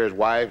 Pat was there, his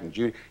wife, and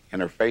Judy,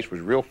 and her face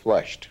was real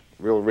flushed,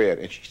 real red.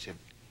 And she said,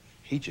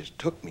 he just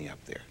took me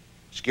up there.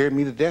 Scared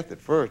me to death at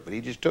first, but he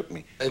just took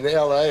me. In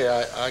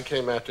L.A., I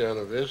came out there on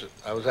a visit.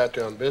 I was out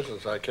there on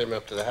business. I came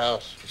up to the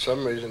house. For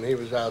some reason, he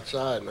was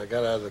outside, and I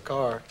got out of the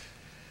car.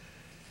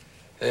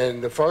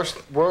 And the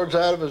first words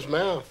out of his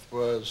mouth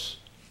was,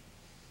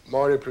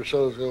 Marty,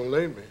 Priscilla's going to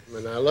leave me.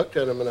 And I looked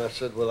at him and I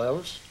said, well,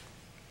 Elvis,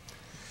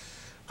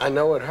 I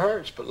know it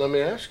hurts, but let me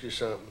ask you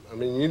something. I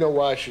mean, you know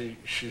why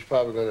she's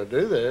probably going to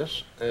do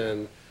this.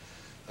 And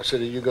I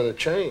said, are you going to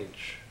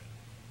change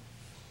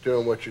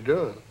doing what you're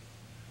doing?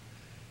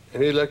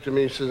 And he looked at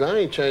me and says, I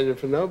ain't changing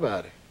for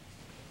nobody.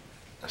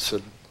 I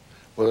said,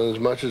 well, as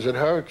much as it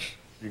hurts,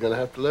 you're going to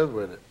have to live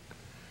with it.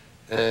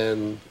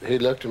 And he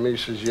looked at me and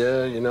says,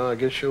 yeah, you know, I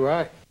guess you're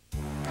right.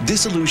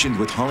 Disillusioned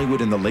with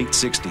Hollywood in the late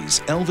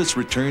 60s, Elvis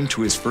returned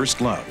to his first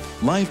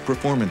love, live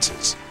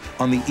performances.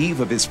 On the eve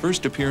of his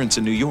first appearance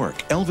in New York,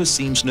 Elvis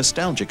seems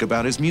nostalgic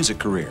about his music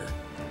career.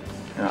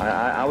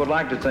 I would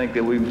like to think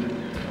that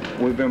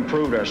we've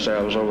improved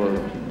ourselves over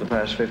the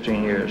past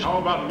 15 years. How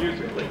about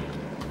musically?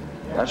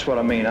 That's what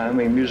I mean. I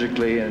mean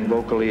musically and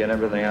vocally and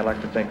everything. I'd like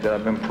to think that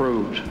I've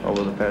improved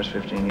over the past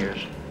 15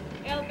 years.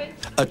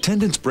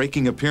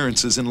 Attendance-breaking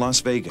appearances in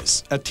Las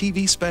Vegas, a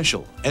TV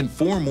special, and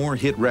 4 more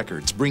hit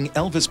records bring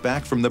Elvis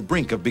back from the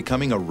brink of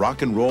becoming a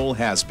rock and roll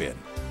has-been.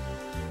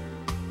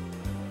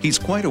 He's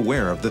quite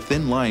aware of the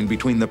thin line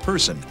between the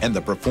person and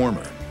the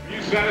performer. Are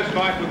you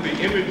satisfied with the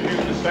image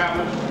you've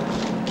established?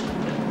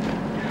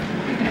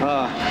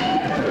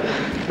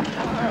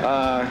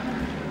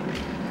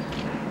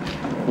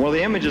 Well,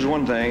 the image is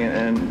one thing,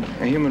 and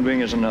a human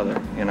being is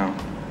another, you know.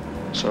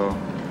 So.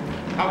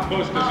 How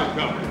close does it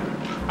come?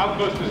 How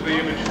close does the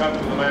image come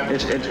to the man?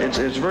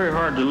 It's very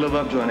hard to live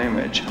up to an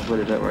image, I'll put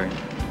it that way.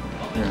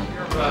 You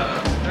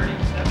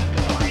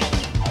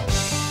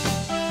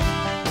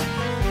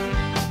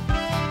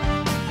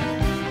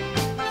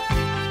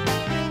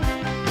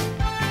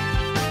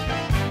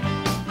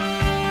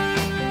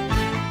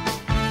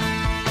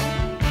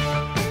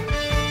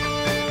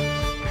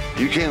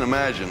can't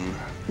imagine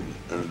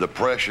the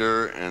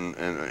pressure and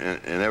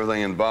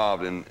everything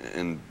involved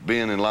in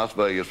being in Las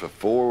Vegas for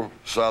 4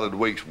 solid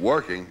weeks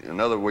working,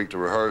 another week to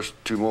rehearse,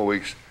 2 more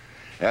weeks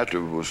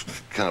after was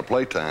kind of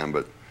playtime,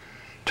 but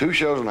 2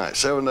 shows a night,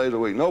 7 days a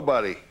week.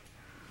 Nobody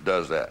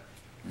does that.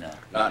 No,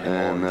 not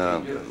anymore.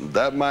 And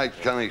that might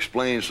kind of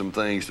explain some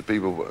things to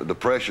people, the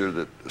pressure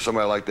that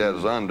somebody like that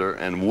is under,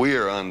 and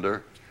we're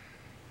under,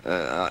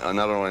 not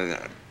only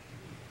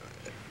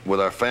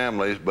with our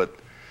families, but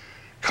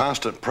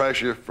constant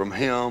pressure from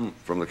him,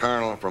 from the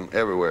colonel, from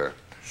everywhere.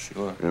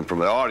 Sure. And from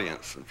the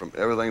audience, and from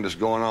everything that's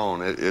going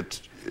on.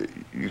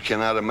 You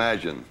cannot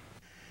imagine.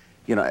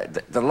 You know,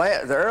 the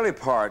early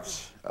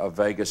parts of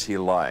Vegas he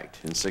liked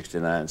in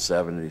 69,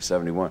 70,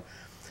 71.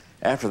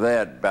 After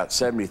that, about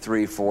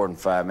 73, 4, and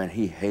 5, man,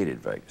 he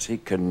hated Vegas. He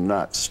could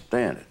not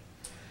stand it.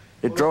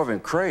 It drove him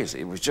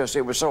crazy. It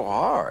was so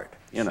hard,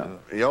 you know.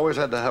 He always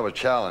had to have a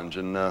challenge,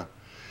 and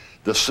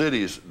the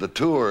cities, the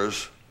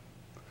tours,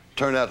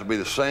 turned out to be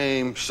the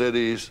same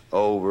cities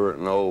over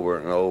and over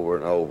and over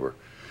and over.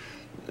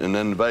 And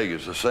then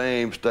Vegas, the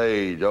same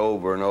stage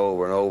over and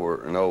over and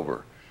over and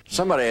over.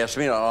 Somebody asked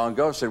me not long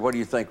ago, said, what do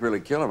you think really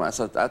killed him? I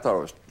said, I thought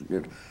it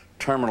was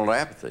terminal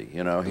apathy,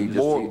 you know. He just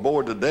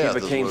bored to death.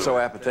 He became so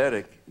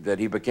apathetic that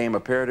he became a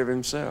parrot of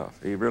himself.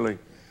 He really,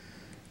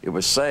 it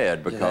was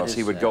sad because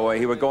he would go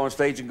on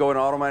stage and go in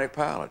automatic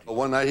pilot.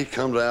 One night he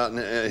comes out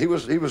and he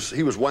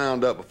was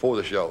wound up before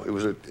the show. He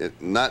was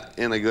not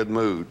in a good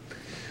mood.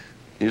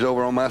 He's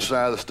over on my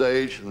side of the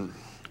stage, and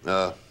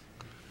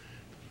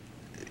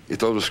he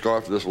throws a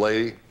scarf to this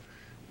lady.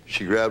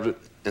 She grabs it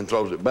and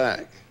throws it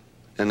back.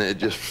 And it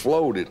just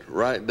floated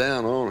right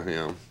down on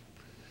him.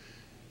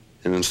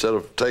 And instead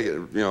of taking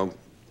it, you know,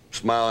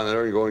 smiling at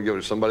her and going to give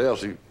it to somebody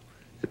else, it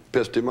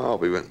pissed him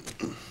off. He went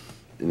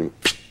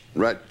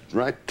right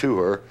to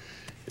her,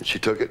 and she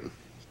took it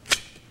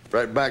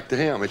right back to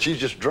him. And she's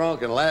just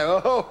drunk and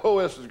laughing. Oh,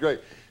 this is great.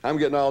 I'm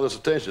getting all this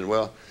attention.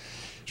 Well,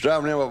 he's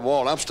driving him up a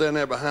wall. I'm standing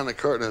there behind the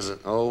curtain. I said,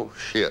 oh,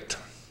 shit.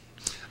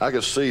 I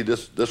could see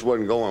this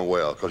wasn't going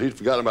well, because he'd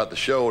forgotten about the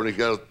show, and he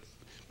got a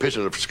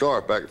pitching the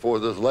scarf back and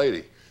forth to this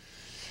lady.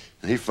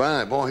 And he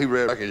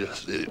read back and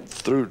just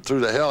threw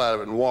the hell out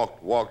of it and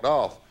walked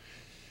off.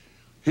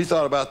 He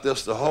thought about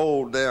this the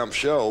whole damn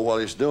show while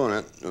he's doing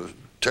it. It was a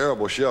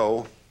terrible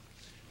show.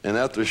 And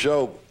after the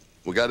show,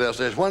 we got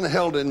downstairs. Why in the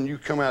hell didn't you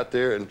come out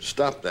there and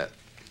stop that,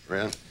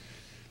 Rand?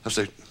 I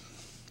said,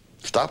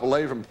 stop a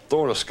lady from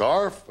throwing a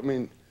scarf? I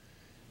mean,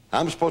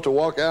 I'm supposed to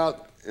walk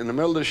out in the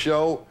middle of the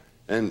show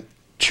and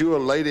chew a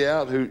lady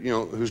out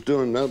who's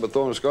doing nothing but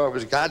throwing a scarf. He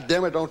said, God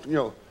damn it,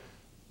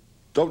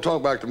 don't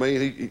talk back to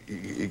me.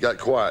 He got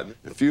quiet.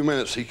 In a few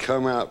minutes, he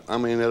come out, I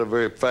mean, at a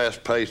very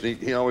fast pace. And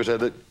he always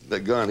had that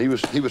gun. He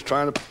was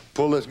trying to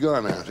pull this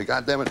gun out. I said,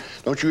 God damn it,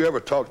 don't you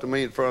ever talk to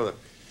me in front of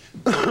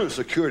the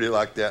security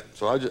like that.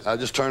 So I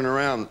just turned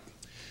around,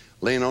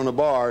 leaned on the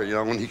bar, you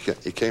know, when he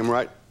came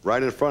right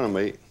in front of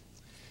me,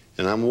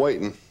 and I'm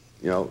waiting,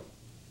 you know,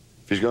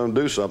 if he's going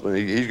to do something,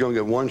 he's going to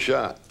get one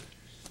shot.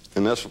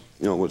 And that's,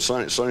 you know, when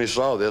Sonny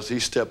saw this, he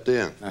stepped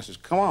in. And I says,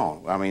 come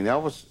on. I mean,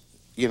 that was,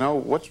 you know,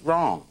 what's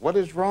wrong? What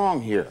is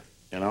wrong here,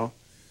 you know?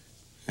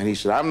 And he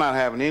said, I'm not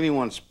having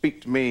anyone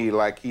speak to me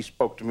like he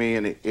spoke to me,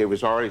 and it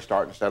was already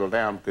starting to settle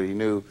down because he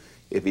knew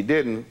if he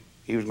didn't,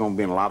 he was going to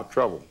be in a lot of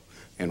trouble.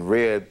 And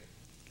Red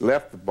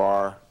left the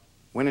bar,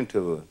 went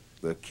into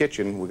the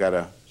kitchen. We got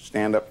a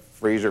stand-up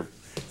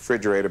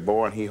refrigerator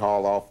door, and he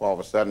hauled off all of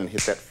a sudden and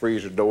hit that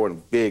freezer door, and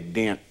a big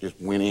dent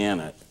just went in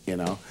it, you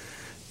know?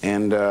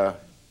 And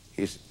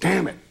he said,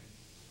 damn it,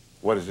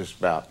 what is this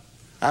about?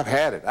 I've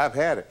had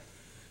it.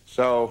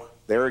 So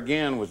there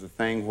again was the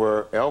thing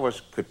where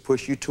Elvis could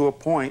push you to a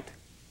point,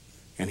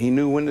 and he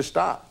knew when to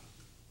stop.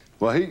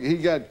 Well, he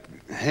got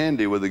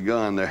handy with a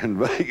gun there in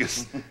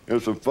Vegas. There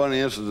was some funny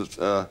incidents.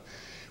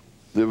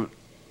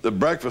 The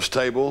breakfast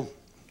table,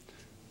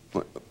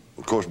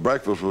 of course,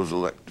 breakfast was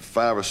like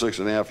 5 or 6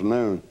 in the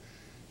afternoon.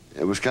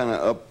 It was kind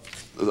of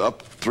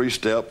up 3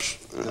 steps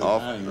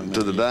off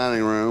to the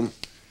dining room.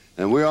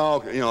 And we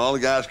all, you know, all the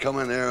guys come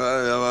in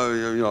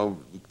there, you know,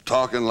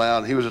 talking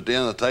loud. He was at the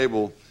end of the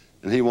table,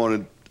 and he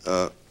wanted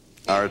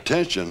our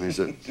attention. He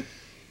said,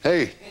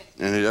 hey,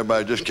 and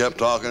everybody just kept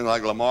talking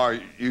like Lamar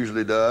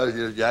usually does. He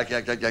just yak,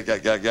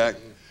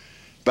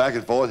 back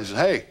and forth. He said,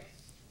 hey.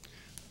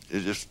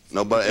 It's just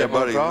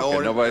everybody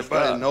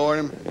ignored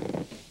him.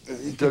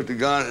 He took the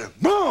gun and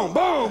boom,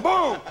 boom,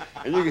 boom.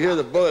 And you can hear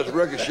the bullets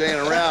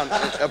ricocheting around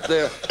up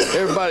there.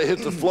 Everybody hit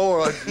the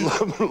floor.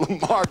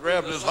 Lamar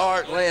grabbed his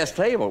heart. Last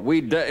table,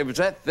 it was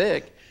that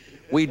thick.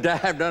 We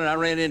dived under, I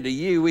ran into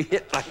you. We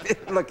hit like this,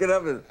 looking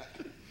up.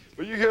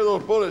 But you hear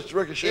those bullets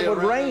ricocheting around.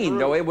 It would rain,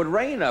 though. It would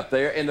rain up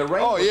there, and the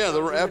rain. Oh, yeah,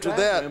 after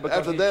that,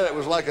 it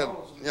was like a,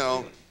 you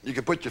know, you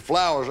could put your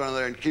flowers under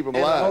there and keep them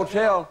alive. In the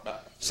hotel,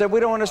 said,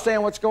 we don't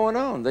understand what's going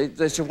on.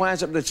 They said, why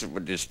is it? They said,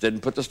 we just didn't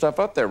put the stuff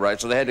up there right,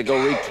 so they had to go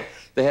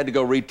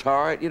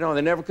retar it. You know,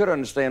 they never could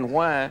understand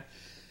why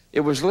it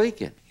was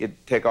leaking.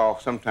 He'd take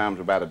off sometimes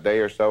about a day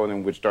or so, and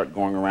then we'd start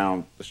going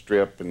around the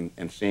strip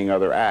and seeing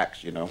other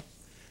acts, you know.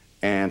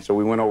 And so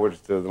we went over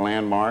to the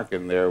Landmark,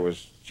 and there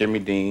was Jimmy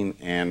Dean,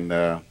 and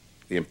the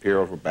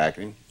Imperials were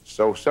backing.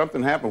 So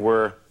something happened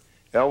where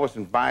Elvis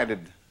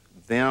invited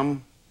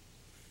them,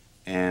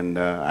 and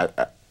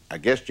I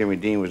guess Jimmy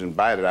Dean was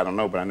invited, I don't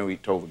know, but I know he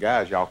told the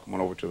guys, y'all come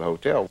on over to the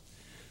hotel.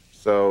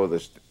 So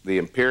the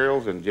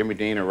Imperials and Jimmy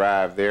Dean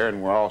arrived there,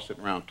 and we're all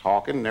sitting around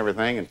talking and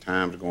everything, and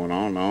time's going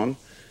on and on.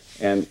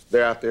 And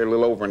they're out there a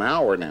little over an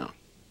hour now,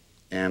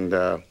 and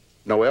no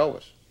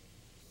Elvis.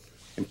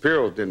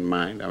 Imperials didn't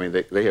mind. I mean,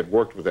 they had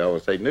worked with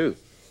Elvis, they knew.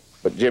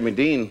 But Jimmy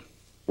Dean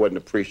wasn't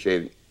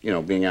appreciating, you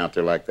know, being out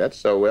there like that.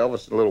 So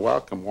Elvis, in a little while,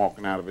 come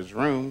walking out of his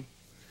room,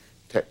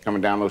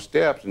 coming down those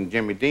steps, and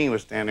Jimmy Dean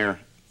was standing there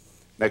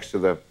next to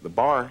the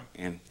bar,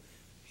 and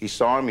he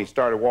saw him. He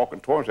started walking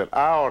towards him and said,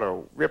 I ought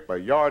to rip a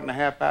yard and a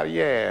half out of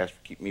your ass for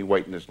keeping me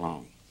waiting this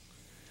long.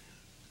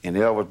 And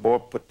Elvis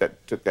boy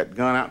took that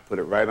gun out, put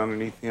it right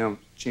underneath his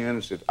chin,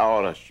 and said, I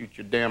ought to shoot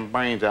your damn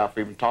brains out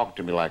for even talking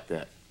to me like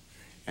that.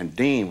 And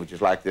Dean was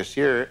just like this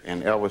here,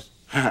 and Elvis,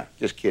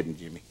 just kidding,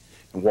 Jimmy,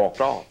 and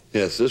walked off.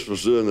 Yes, this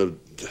was during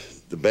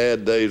the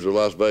bad days of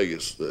Las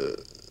Vegas.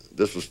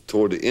 This was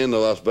toward the end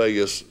of Las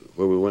Vegas,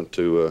 where we went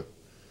to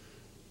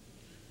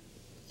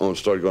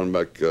started going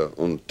back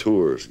on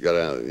tours. Got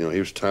out, you know, he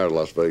was tired of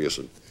Las Vegas,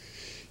 and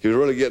he was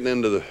really getting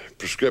into the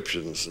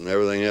prescriptions and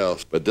everything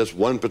else. But this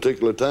one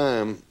particular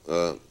time,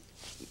 you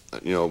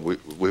know,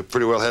 we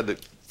pretty well had to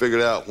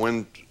figure out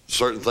when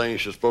certain things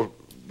should supposed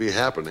to be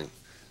happening.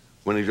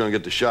 When he's going to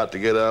get the shot to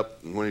get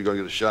up, and when he's going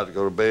to get the shot to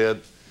go to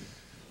bed.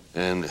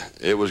 And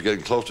it was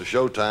getting close to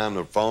showtime.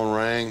 The phone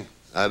rang.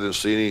 I didn't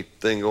see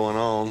anything going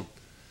on.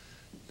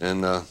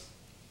 And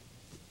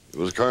it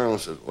was the colonel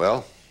and said,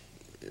 well,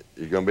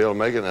 you're going to be able to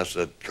make it? And I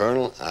said,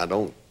 Colonel, I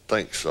don't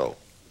think so.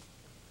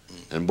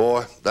 And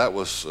boy, that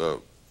was,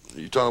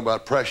 you're talking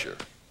about pressure.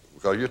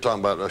 Because you're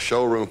talking about a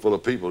showroom full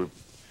of people.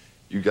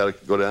 You got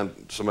to go down,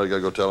 somebody got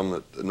to go tell them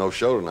that no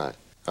show tonight.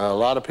 A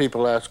lot of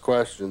people ask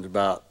questions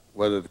about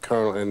whether the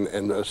colonel,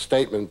 and a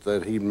statement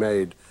that he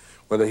made,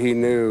 whether he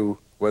knew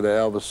whether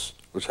Elvis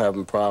was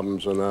having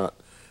problems or not,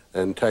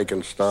 and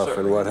taking stuff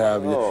and what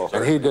have you.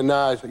 And he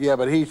denies, yeah,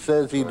 but he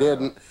says he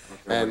didn't,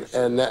 and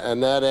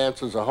that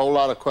answers a whole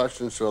lot of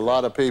questions to a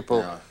lot of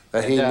people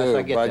that he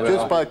knew,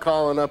 just by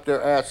calling up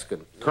there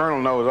asking. Colonel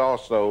knows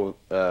also,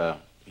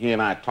 he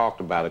and I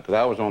talked about it, because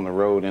I was on the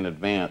road in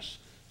advance,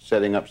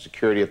 setting up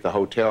security at the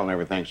hotel and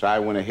everything, so I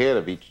went ahead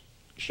of each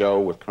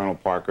show with Colonel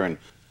Parker, and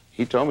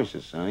he told me, he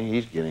said, Sonny,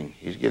 he's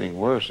getting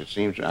worse, it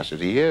seems. I said,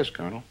 he is,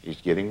 Colonel. He's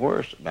getting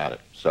worse about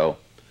it. So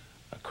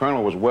the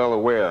Colonel was well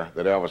aware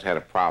that Elvis had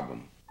a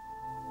problem.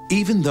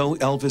 Even though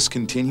Elvis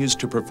continues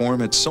to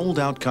perform at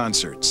sold-out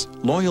concerts,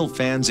 loyal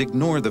fans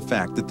ignore the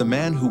fact that the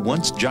man who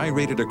once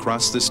gyrated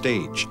across the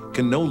stage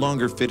can no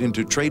longer fit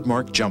into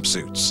trademark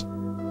jumpsuits.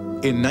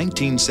 In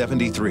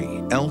 1973,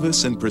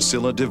 Elvis and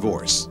Priscilla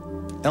divorce.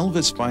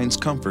 Elvis finds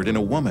comfort in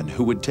a woman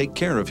who would take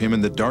care of him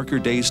in the darker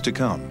days to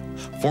come,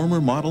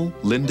 former model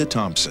Linda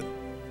Thompson.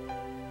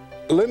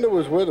 Linda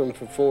was with him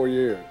for 4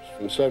 years,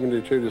 from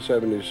 72 to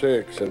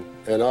 76,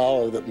 and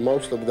all of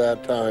most of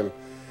that time,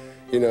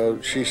 you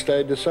know, she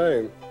stayed the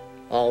same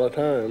all the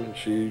time.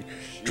 She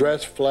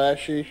dressed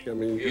flashy. I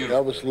mean,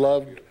 Elvis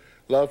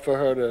loved for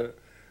her to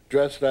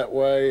dress that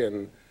way,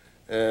 and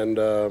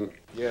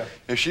yeah.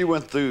 And she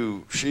went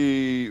through,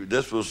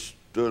 this was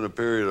during a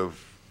period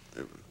of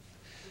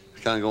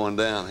kind of going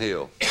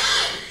downhill.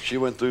 She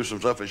went through some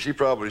stuff, and she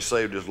probably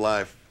saved his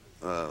life.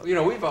 You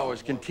know, we've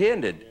always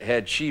contended,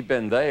 had she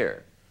been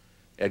there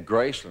at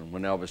Graceland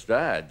when Elvis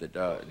died,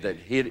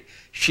 that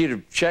she'd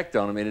have checked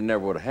on him and it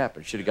never would have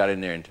happened. She'd have got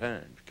in there in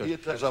time. He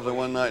had taken something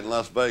one night in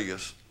Las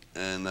Vegas,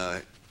 and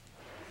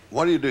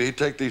what do? He'd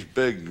take these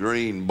big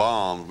green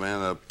bombs,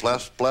 man,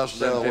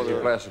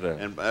 Placidel, Placidel.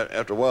 And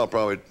after a while,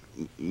 probably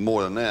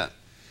more than that.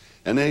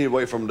 And then he'd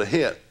wait for them to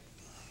hit.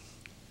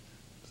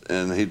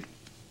 And he'd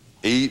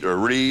eat or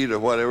read or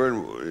whatever,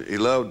 and he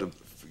loved to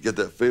get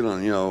that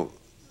feeling, you know.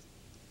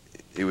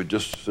 He would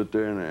just sit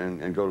there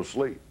and go to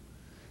sleep.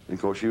 And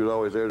of course, she was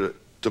always there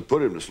to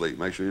put him to sleep,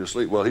 make sure he was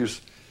asleep. Well, he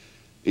was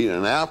eating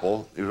an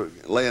apple. He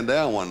was laying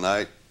down one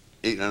night,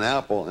 eating an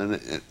apple, and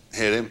it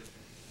hit him.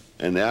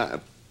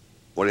 And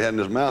what he had in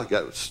his mouth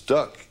got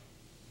stuck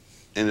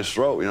in his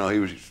throat. You know, he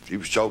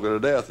was choking to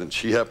death, and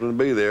she happened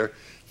to be there,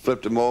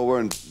 flipped him over,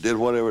 and did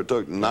whatever it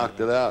took, and knocked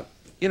it out.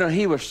 You know,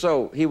 he was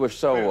so. Wait,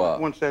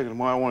 1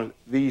 second,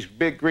 these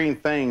big green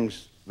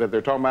things that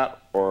they're talking about,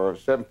 or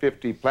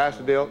 750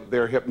 Placidel,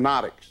 they're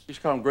hypnotics. You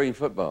just call them green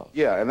footballs.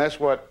 Yeah, and that's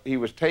what he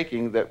was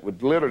taking that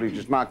would literally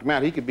just knock him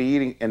out. He could be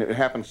eating, and it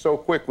happens so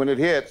quick. When it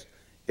hits,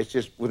 it's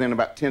just within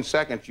about 10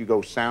 seconds, you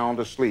go sound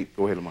asleep.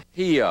 Go ahead, Lamar.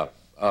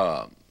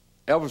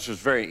 Elvis was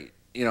very,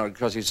 you know,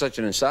 because he's such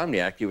an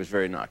insomniac, he was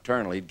very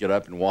nocturnal. He'd get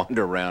up and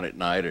wander around at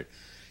night, or,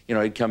 you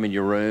know, he'd come in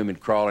your room and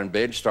crawl in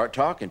bed and start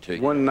talking to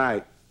you. One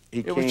night,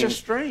 It was just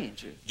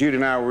strange. Judy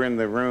and I were in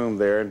the room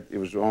there, and it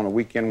was on a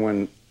weekend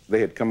when they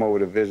had come over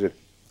to visit,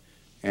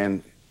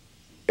 and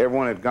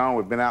everyone had gone.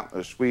 We'd been out in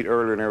the suite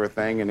earlier and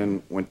everything, and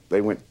then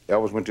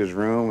Elvis went to his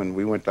room, and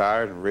we went to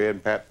ours, and Red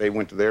and Pat, they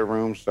went to their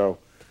room. So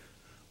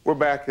we're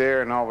back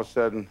there, and all of a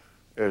sudden,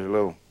 there's a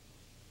little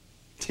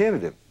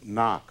tentative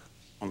knock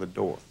on the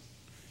door.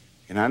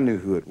 And I knew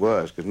who it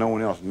was, because no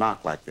one else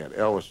knocked like that.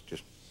 Elvis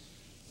just...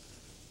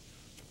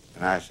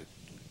 And I said,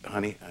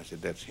 honey, I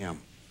said, that's him.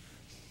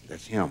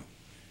 That's him.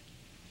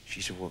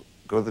 She said, well,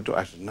 go to the door.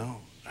 I said, no,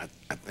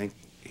 I think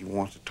he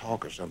wants to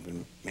talk or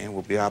something. Man,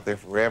 we'll be out there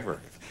forever.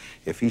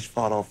 If he's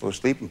fought off those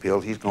sleeping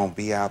pills, he's going to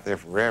be out there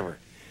forever.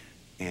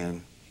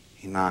 And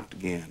he knocked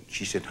again.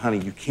 She said, honey,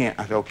 you can't.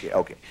 I said, okay,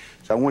 okay.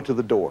 So I went to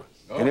the door,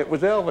 and it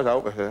was Elvis.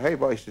 I said, hey,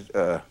 boy, he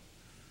says,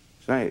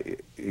 say,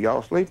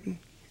 y'all sleeping?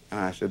 And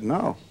I said,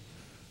 no.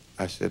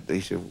 I said,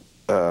 he said,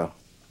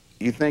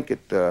 you think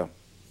that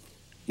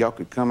y'all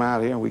could come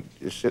out here and we could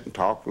just sit and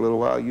talk for a little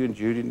while, you and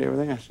Judy and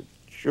everything? I said,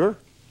 sure.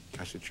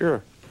 I said,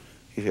 sure.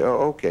 He said,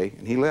 oh, okay,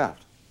 and he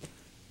left.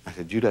 I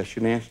said, Judy, I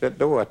shouldn't answer that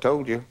door, I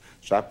told you.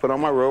 So I put on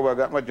my robe, I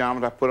got my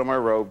pajamas, I put on my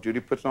robe, Judy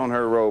puts on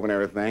her robe and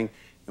everything,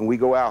 and we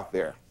go out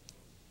there.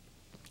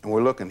 And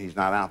we're looking, he's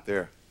not out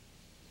there.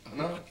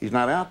 No. He's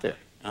not out there.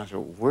 And I said,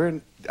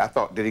 where? I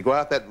thought, did he go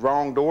out that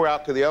wrong door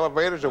out to the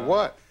elevators or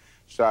what?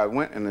 So I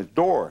went, and the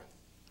door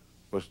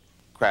was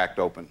cracked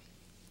open.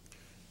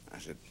 I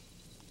said,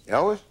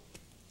 Elvis?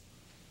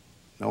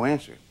 No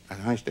answer. I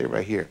said, honey, stay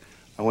right here.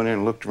 I went in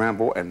and looked around,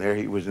 boy, and there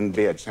he was in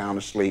bed, sound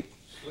asleep.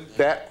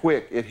 That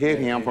quick, it hit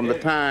him from the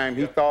time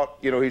he thought,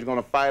 you know, he's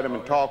going to fight him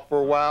and talk for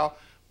a while,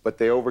 but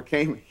they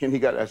overcame him, and he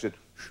got, I said,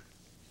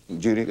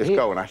 Judy, let's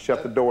go. And I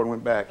shut the door and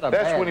went back.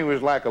 That's when he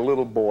was like a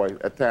little boy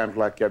at times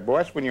like that, boy.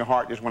 That's when your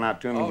heart just went out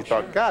to him, and you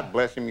thought, God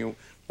bless him, you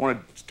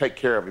wanted to take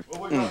care of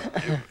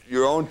him.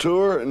 You're on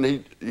tour,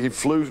 and he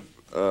flew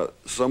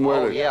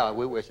somewhere? Oh, yeah,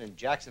 we was in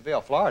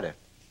Jacksonville, Florida.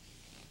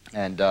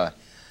 And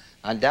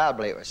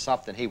undoubtedly it was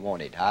something he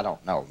wanted. I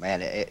don't know,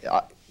 man.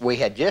 We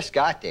had just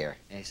got there,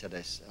 and he said,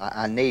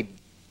 I need,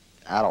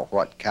 I don't know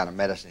what kind of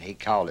medicine he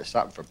called it,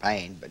 something for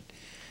pain, but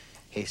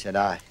he said,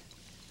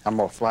 I'm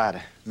going to fly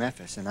to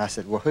Memphis. And I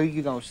said, well, who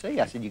you going to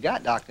see? I said, you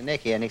got Dr. Nick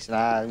here. And he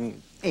said,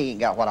 he ain't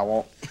got what I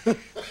want.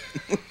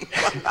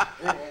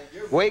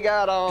 We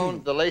got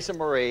on the Lisa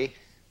Marie,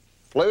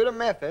 flew to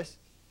Memphis,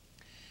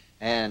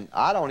 and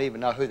I don't even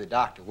know who the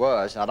doctor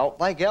was. I don't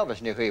think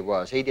Elvis knew who he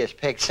was. He just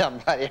picked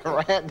somebody at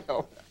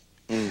random.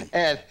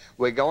 And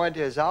we go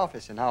into his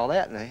office and all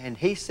that, and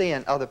he's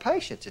seeing other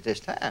patients at this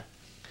time.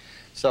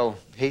 So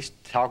he's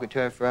talking to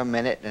him for a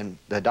minute, and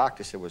the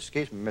doctor said, well,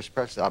 excuse me, Mr.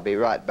 Presley, I'll be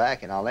right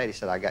back. And all that, he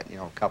said, I got, you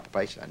know, a couple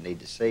patients I need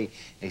to see. And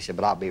he said,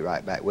 but I'll be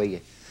right back with you.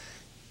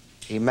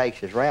 He makes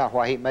his round.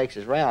 While he makes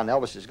his round,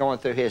 Elvis is going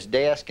through his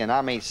desk, and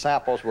I mean,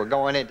 samples were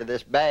going into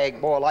this bag,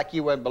 boy, like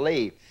you wouldn't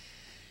believe.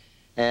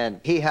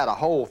 And he had a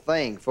whole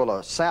thing full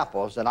of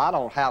samples, and I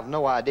don't have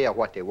no idea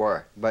what they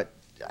were, but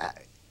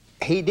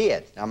he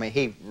did. I mean,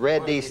 he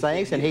read these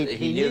things, and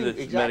he knew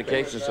the exactly.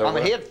 Medications. So I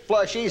mean, he'd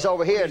flush these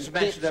over here and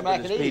keep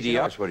smacking these.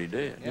 PDR, that's what he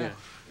did. Yeah.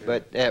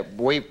 But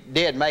we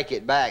did make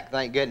it back,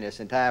 thank goodness,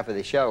 in time for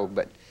the show.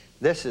 But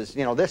this is,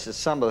 you know, this is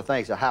some of the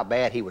things of how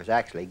bad he was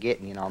actually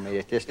getting. You know, I mean,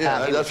 at this time.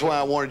 Yeah, that's why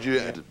I wanted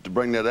you to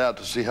bring that out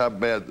to see how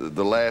bad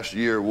the last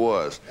year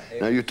was.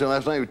 Now,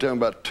 last night you were telling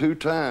about 2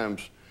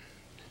 times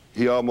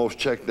he almost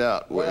checked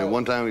out. Well, and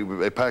one time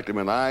they packed him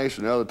in ice,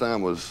 and the other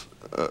time was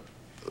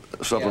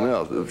something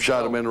else. It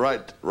shot him in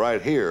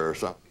right here or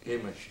something. Gave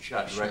him a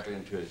shot directly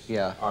into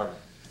his artery.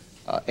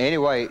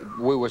 Anyway,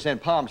 we was in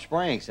Palm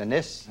Springs, and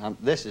this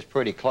is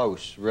pretty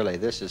close, really.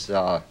 This is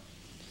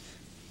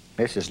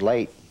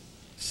late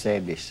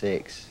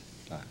 '76,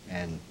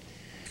 and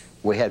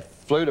we had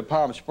flew to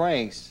Palm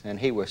Springs, and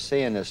he was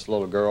seeing this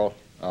little girl.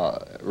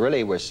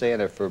 Really was seeing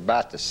her for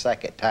about the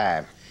 2nd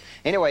time.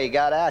 Anyway, he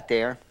got out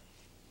there,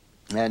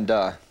 and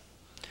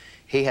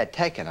he had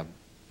taken a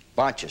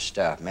bunch of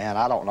stuff, man.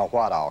 I don't know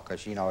what all,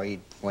 because, you know,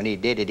 when he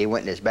did it, he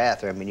went in his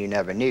bathroom, and you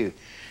never knew.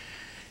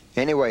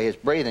 Anyway, his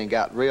breathing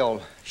got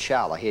real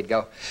shallow. He'd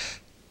go,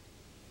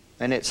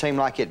 and it seemed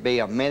like it'd be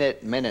a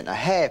minute, minute and a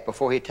half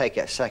before he'd take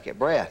that 2nd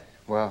breath.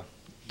 Well,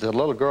 the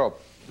little girl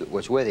that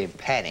was with him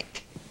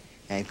panicked.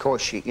 And, of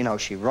course,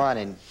 she run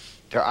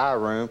into our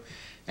room,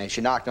 and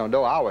she knocked on the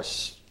door. I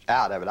was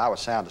out of it. I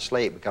was sound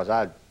asleep because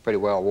I pretty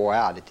well wore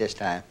out at this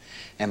time.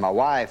 And my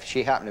wife,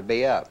 she happened to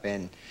be up.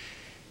 And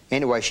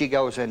anyway, she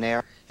goes in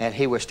there, and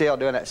he was still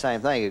doing that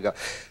same thing. He'd go,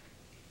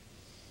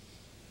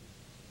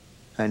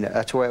 and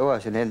that's the way it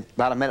was. And then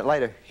about a minute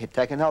later, he'd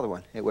take another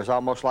one. It was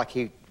almost like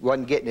he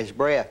wasn't getting his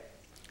breath.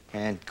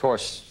 And, of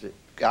course,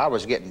 I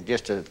was getting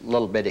just a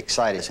little bit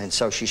excited. And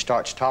so she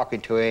starts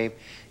talking to him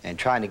and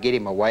trying to get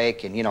him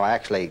awake and, you know,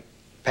 actually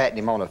patting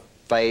him on the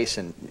face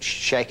and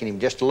shaking him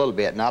just a little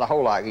bit. Not a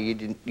whole lot. You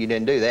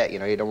didn't do that, you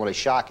know. You don't want to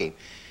shock him.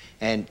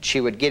 And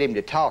she would get him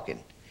to talking.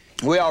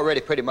 We already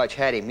pretty much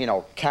had him, you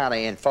know, kind of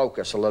in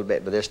focus a little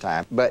bit by this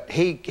time. But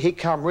he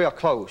come real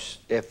close.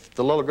 If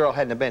the little girl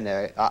hadn't have been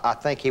there, I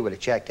think he would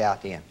have checked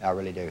out then. I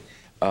really do.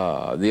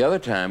 The other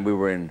time we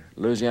were in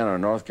Louisiana or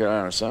North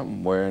Carolina or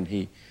something, where and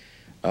he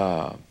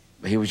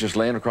was just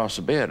laying across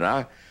the bed,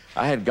 and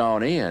I had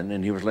gone in,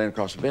 and he was laying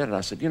across the bed, and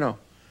I said, you know,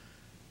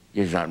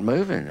 he's not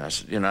moving. I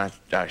said, you know,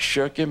 I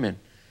shook him,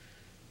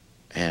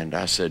 and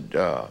I said,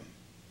 are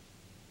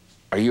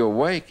you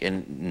awake?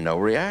 And no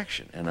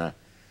reaction. And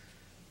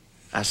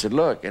I said,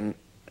 look, and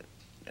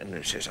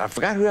it says, I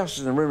forgot who else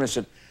was in the room. I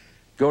said,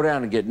 go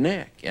down and get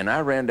Nick. And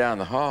I ran down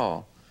the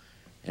hall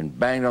and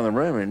banged on the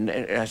room, and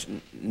I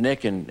said,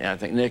 I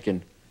think Nick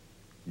and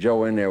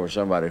Joe in there with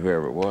somebody,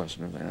 whoever it was,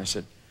 and everything. I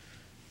said,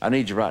 I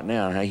need you right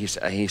now. And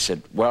he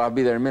said, well, I'll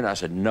be there in a minute. I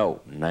said,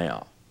 no,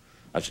 now.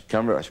 I said,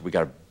 come here. I said, we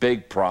got a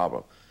big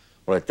problem.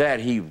 Well, at that,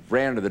 he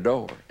ran to the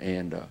door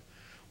and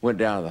went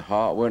down the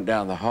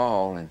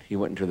hall, and he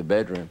went into the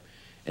bedroom,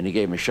 and he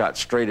gave me a shot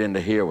straight into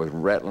here with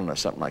Retlin or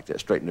something like that,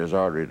 straight into his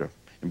artery.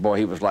 And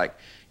boy, it was like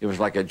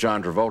a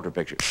John Travolta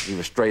picture. He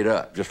was straight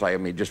up, just like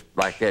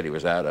that. He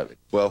was out of it.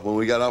 Well, when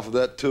we got off of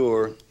that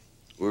tour,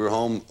 we were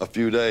home a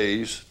few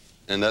days,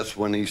 and that's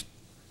when he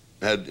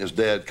had his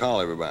dad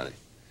call everybody.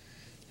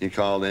 He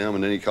called them,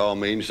 and then he called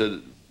me, and he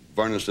said,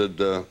 Vernon said,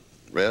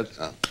 Red,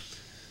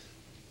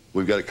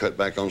 we've got to cut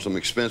back on some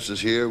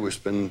expenses here. We're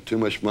spending too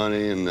much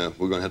money, and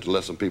we're going to have to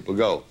let some people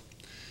go.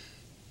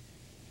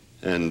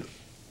 And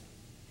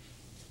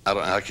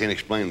I can't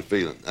explain the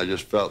feeling. I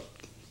just felt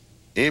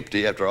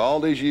empty after all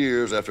these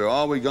years, after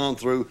all we'd gone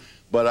through,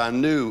 but I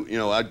knew, you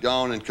know, I'd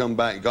gone and come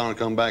back.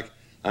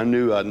 I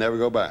knew I'd never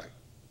go back.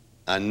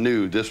 I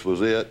knew this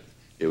was it.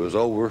 It was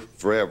over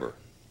forever.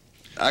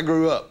 I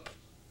grew up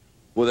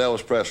with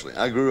Elvis Presley.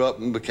 I grew up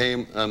and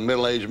became a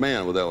middle-aged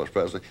man with Elvis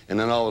Presley, and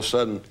then all of a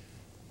sudden,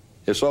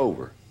 it's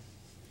over.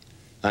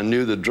 I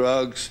knew the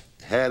drugs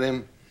had him,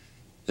 and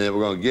they were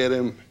going to get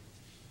him,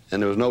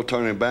 and there was no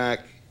turning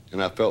back,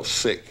 and I felt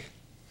sick.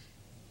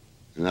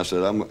 And I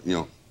said, I'm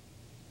going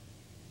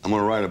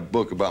to write a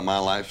book about my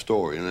life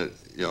story, and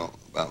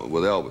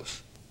with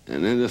Elvis.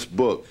 And in this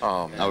book,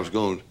 I was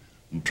going to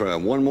try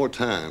one more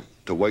time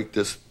to wake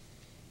this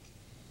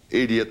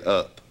idiot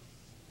up.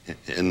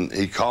 And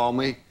he called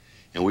me,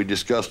 and we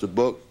discussed the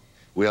book.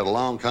 We had a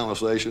long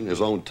conversation, his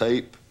own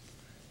tape,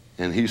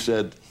 and he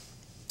said,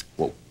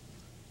 well,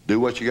 do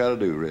what you got to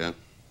do, Red.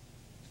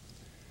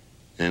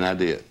 And I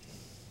did.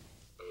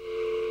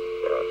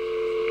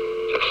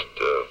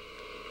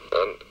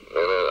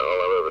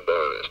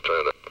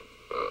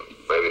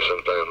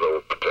 Sometimes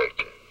overprotect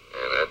you,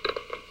 and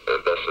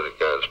that's the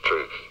God's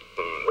truth.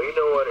 Well, you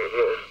know what it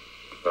is.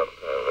 That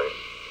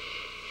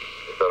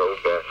old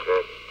guy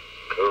said,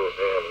 "Cool,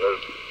 damn,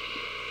 look."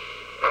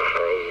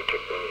 You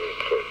took me to the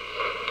kid.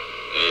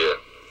 Yeah.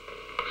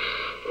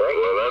 Right?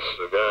 Well, that's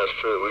the God's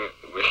truth.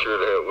 We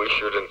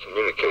sure didn't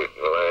communicate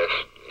in the last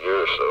year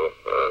or so.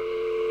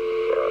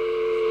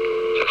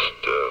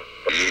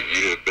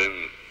 You have been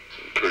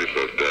pretty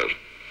fucked up.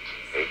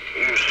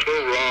 You were so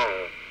wrong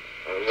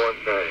on one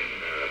thing.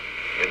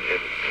 And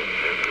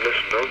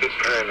listen, don't get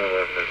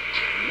paranoid,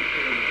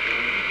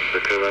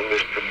 because I'm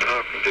just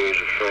talking to you as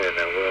a friend.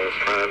 I'm on a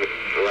private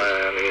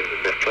line in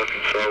that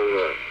fucking soul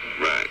up.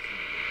 Right.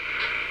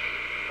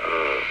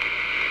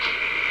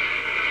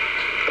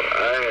 So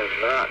I am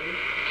not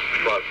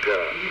fucked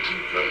up,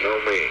 by no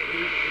means.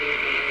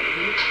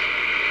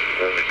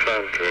 On the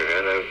contrary, I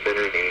never been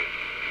in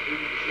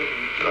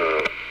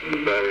any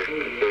better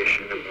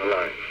condition in my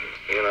life.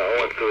 You know, I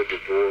went through a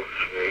divorce.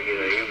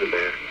 You were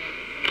there.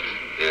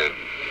 Yeah.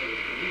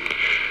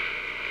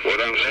 What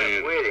I'm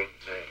saying.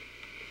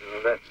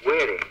 That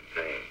wedding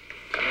thing.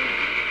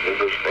 It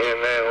was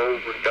laying there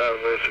over and done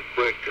with so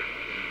quick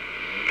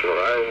till I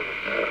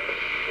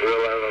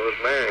realized I was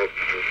married.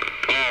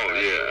 Oh,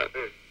 yeah.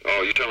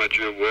 Oh, you're talking about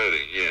your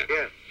wedding, yeah.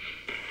 Yeah.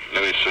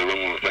 Let me say one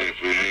more thing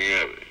before we hang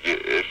up.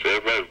 If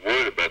everybody's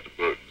worried about the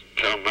book,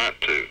 tell them not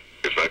to.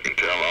 If I can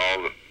tell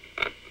all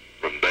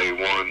from day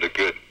one the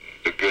good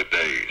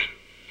days.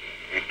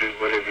 You do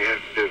whatever you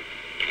have to do.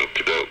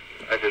 Okey-doke.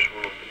 I just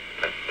want to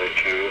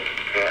let you and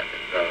Pat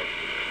know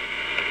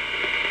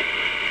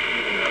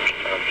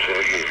I'm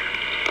still here.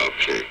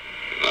 Okay.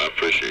 I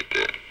appreciate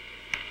that.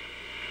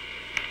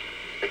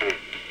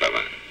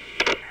 Bye-bye.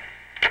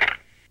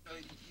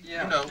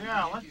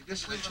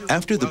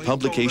 After the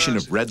publication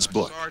of Red's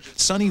book,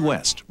 Sonny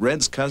West,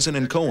 Red's cousin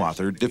and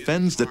co-author,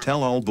 defends the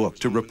tell-all book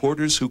to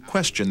reporters who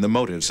question the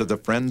motives of the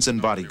friends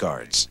and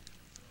bodyguards.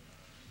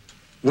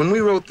 When we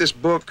wrote this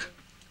book,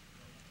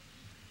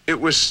 it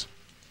was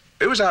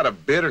out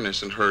of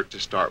bitterness and hurt to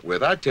start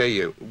with. I tell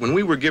you, when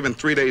we were given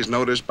 3 days'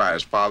 notice by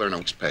his father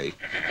and his pay,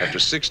 after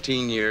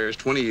 16 years,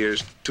 20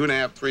 years,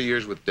 2.5, 3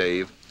 years with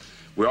Dave,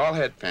 we all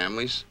had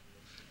families,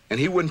 and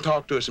he wouldn't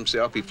talk to us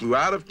himself. He flew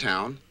out of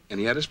town, and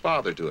he had his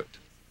father do it.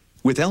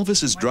 With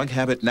Elvis's drug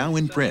habit now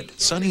in print,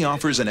 Sonny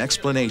offers an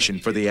explanation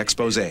for the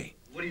expose.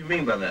 What do you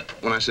mean by that?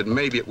 When I said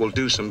maybe it will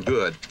do some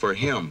good for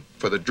him,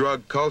 for the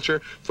drug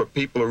culture, for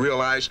people to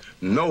realize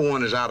no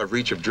one is out of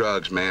reach of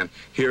drugs, man.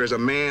 Here is a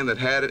man that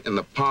had it in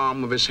the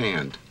palm of his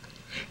hand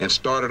and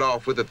started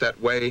off with it that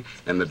way,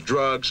 and the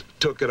drugs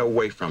took it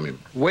away from him.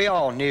 We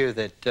all knew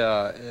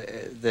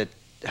that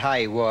how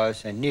he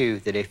was and knew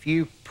that if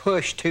you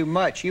pushed too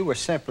much, you were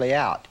simply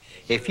out.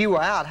 If you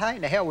were out, how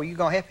in the hell were you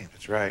going to help him?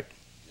 That's right.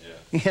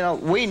 You know,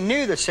 we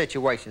knew the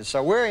situation,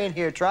 so we're in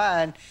here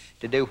trying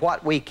to do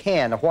what we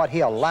can of what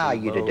he'll allow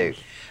you to do.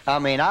 I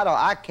mean,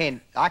 I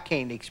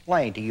can't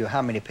explain to you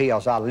how many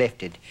pills I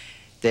lifted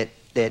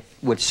that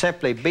would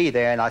simply be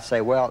there, and I'd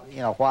say, well, you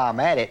know, while I'm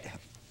at it,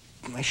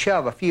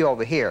 shove a few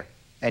over here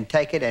and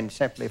take it and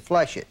simply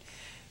flush it.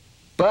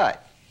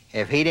 But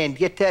if he didn't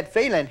get that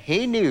feeling,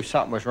 he knew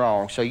something was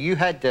wrong, so you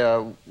had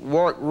to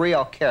work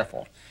real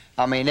careful.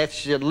 I mean,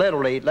 it's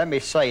literally, let me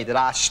say that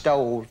I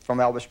stole from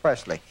Elvis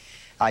Presley.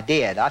 I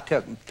did. I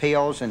took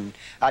pills, and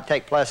I'd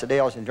take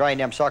Placidils and drain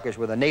them suckers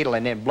with a needle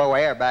and then blow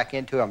air back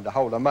into them to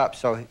hold them up,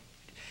 so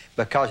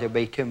because there'd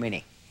be too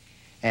many.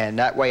 And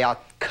that way I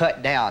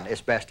cut down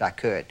as best I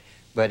could.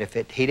 But if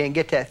he didn't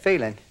get that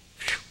feeling,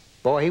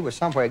 boy, he was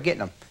somewhere getting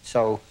them.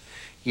 So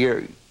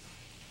you're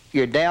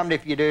damned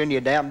if you do and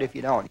you're damned if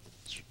you don't.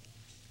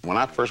 When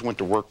I first went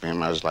to work for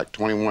him, I was like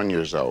 21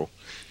 years old.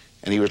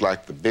 And he was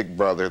like the big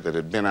brother that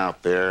had been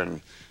out there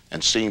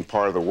and seen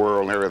part of the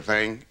world and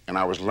everything. And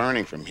I was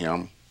learning from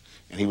him,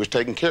 and he was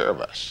taking care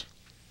of us.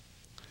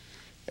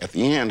 At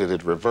the end, it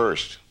had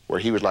reversed, where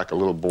he was like a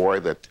little boy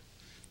that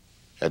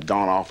had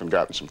gone off and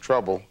gotten some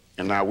trouble,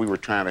 and now we were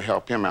trying to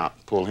help him out,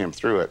 pull him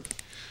through it.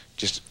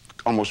 Just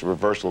almost a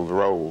reversal of the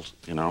roles,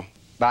 you know.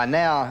 By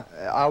now,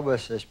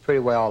 Elvis is pretty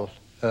well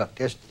hooked.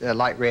 Just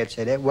like Red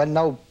said, it wasn't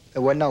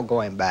no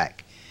going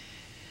back.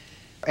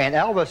 And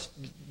Elvis,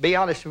 be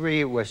honest with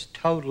you, was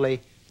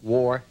totally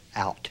wore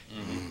out.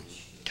 Mm-hmm.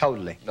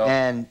 Totally. No.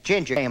 And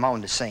Ginger came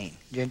on the scene,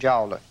 Ginger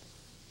Alder.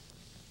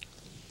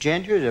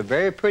 Ginger is a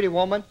very pretty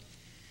woman,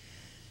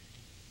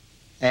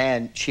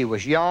 and she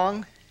was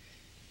young.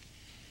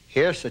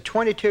 Here's a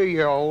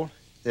 22-year-old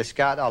that's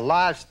got a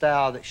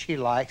lifestyle that she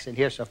likes, and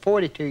here's a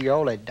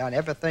 42-year-old that had done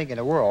everything in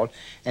the world,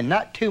 and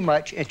not too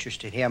much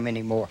interested him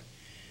anymore.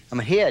 I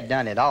mean, he had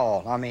done it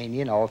all. I mean,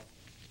 you know,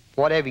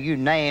 whatever you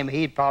name,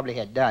 he probably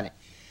had done it.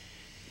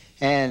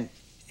 And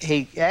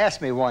he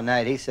asked me one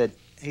night, he said,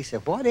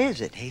 what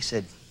is it? He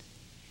said,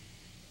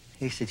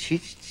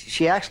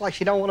 she acts like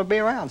she don't want to be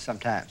around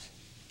sometimes.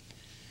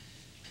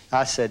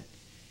 I said,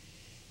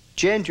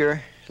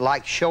 Ginger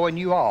likes showing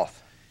you off.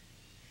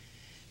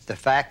 The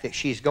fact that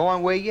she's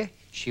going with you,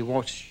 she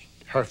wants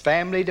her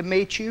family to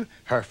meet you,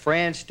 her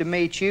friends to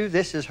meet you.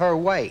 This is her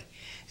way.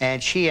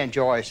 And she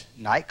enjoys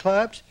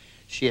nightclubs.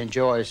 She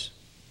enjoys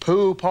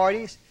pool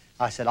parties.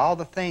 I said, all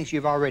the things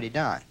you've already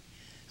done.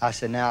 I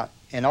said, now,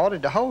 in order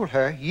to hold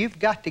her, you've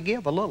got to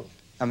give a little.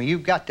 I mean,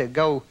 you've got to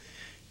go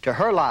to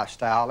her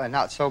lifestyle and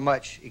not so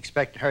much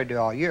expecting her to do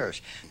all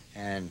yours.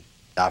 And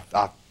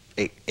I've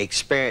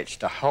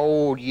experienced a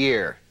whole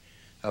year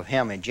of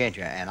him and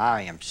Ginger, and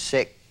I am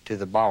sick to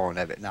the bone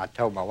of it. And I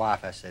told my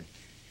wife, I said,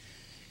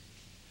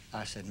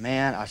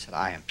 man,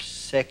 I am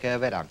sick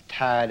of it. I'm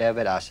tired of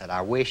it. I said,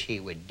 I wish he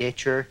would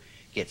ditch her,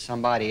 get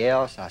somebody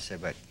else. I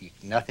said, but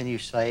nothing you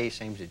say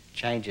seems to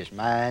change his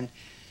mind.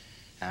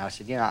 And I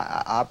said, you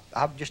know,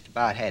 I've just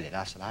about had it.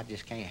 I said, I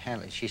just can't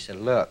handle it. She said,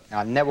 look,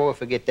 I never will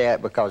forget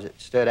that because it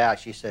stood out.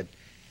 She said,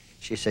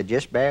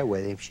 just bear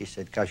with him. She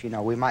said, because, you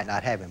know, we might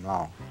not have him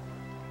long.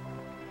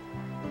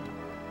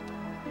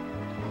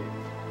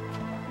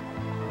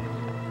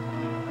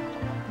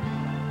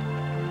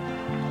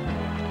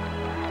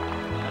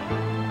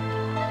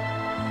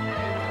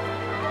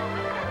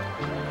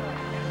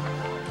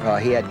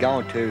 He had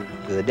gone to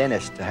the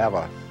dentist to have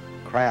a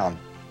crown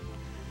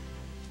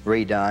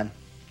redone.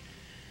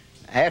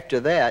 After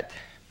that,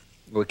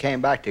 we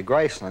came back to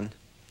Graceland,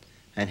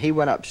 and he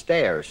went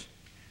upstairs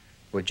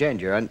with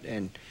Ginger,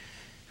 and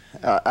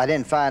I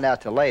didn't find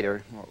out till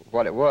later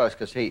what it was,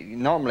 because he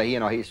normally, you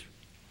know, he's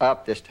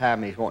up this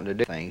time and he's wanting to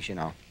do things, you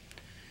know.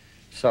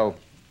 So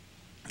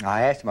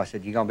I asked him, I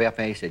said, you gonna be up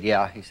there? He said,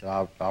 yeah. He said,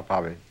 I'll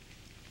probably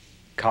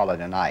call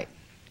it a night,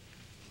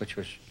 which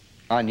was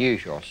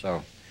unusual.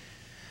 So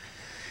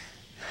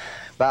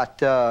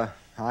about,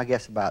 I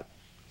guess about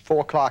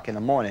 4 o'clock in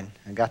the morning,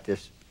 I got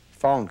this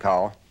phone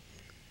call,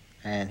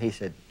 and he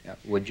said,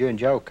 would you and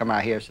Joe come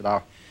out here? I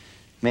said,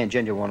 me and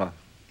Ginger want to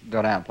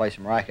go down and play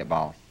some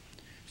racquetball.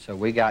 So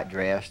we got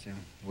dressed, and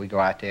we go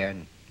out there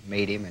and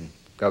meet him and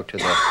go to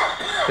the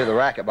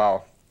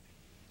racquetball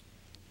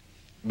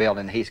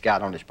building he's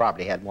got on his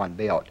property. He had one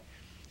built.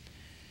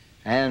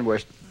 And we're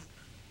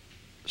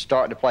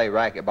starting to play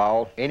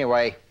racquetball.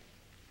 Anyway,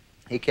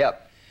 I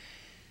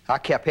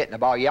kept hitting the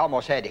ball. You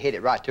almost had to hit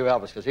it right to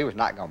Elvis because he was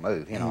not going to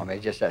move, you know. I mean,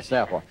 it's just that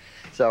simple.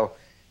 So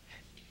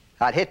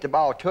I'd hit the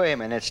ball to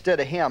him, and instead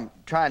of him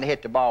trying to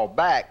hit the ball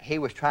back, he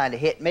was trying to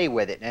hit me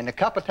with it. And a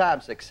couple of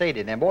times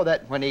succeeded. And boy,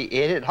 when he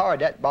hit it hard,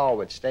 that ball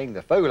would sting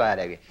the fool out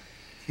of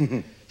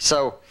you.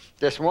 So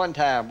this one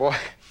time, boy,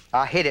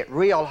 I hit it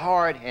real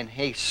hard, and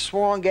he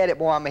swung at it.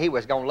 Boy, I mean, he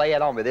was going to lay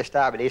it on me this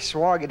time, but he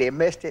swung it, he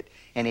missed it,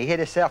 and he hit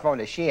himself on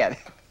the shin.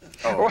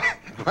 Oh.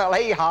 Well,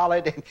 he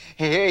hollered, and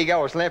here he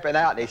goes limping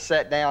out, and he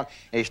sat down,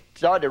 and he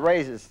started to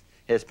raise his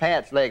his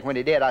pants leg. When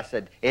he did, I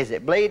said, "Is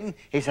it bleeding?"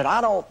 He said,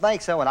 "I don't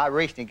think so." And I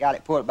reached and got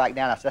it, pulled it back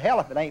down. I said, "Hell,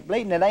 if it ain't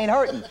bleeding, it ain't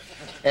hurting."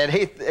 And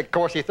he, of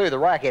course, he threw the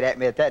racket at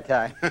me at that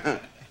time.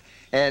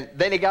 And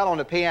then he got on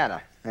the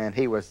piano, and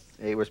he was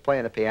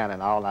playing the piano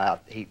and all night.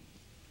 He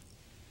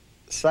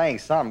sang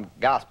some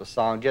gospel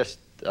song, just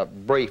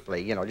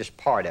briefly, you know, just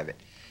part of it.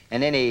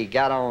 And then he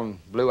got on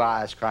Blue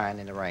Eyes Crying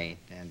in the Rain,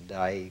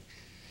 and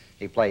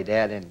he played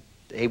that, and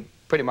he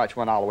pretty much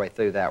went all the way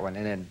through that one.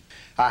 And then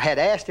I had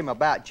asked him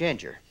about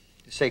Ginger,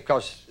 see,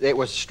 because it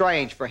was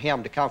strange for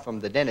him to come from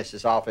the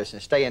dentist's office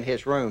and stay in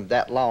his room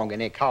that long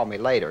and then call me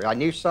later. I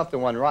knew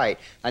something wasn't right.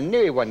 I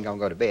knew he wasn't going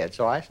to go to bed.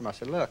 So I asked him, I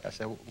said, "Look," I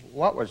said,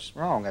 "what was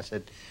wrong?" I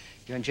said,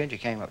 "You and Ginger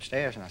came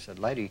upstairs," and I said,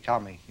 "Later you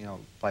called me, you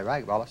know, play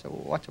racquetball." I said,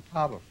 "Well, what's the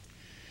problem?"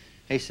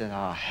 He said,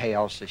 "Oh,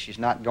 hell," so she's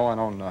not going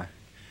on the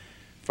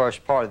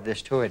first part of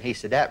this tour. And he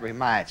said, "That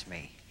reminds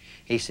me."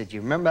 He said, "You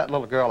remember that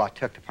little girl I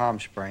took to Palm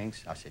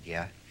Springs?" I said,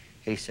 "Yeah."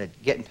 He said,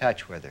 "Get in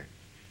touch with her.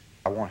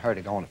 I want her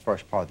to go on the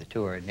first part of the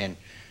tour, and then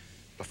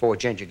before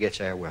Ginger gets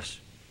there, we'll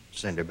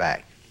send her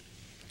back."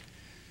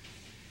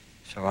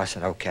 So I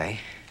said, "Okay."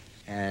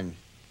 And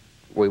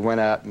we went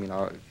up, you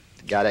know,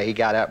 he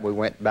got up, we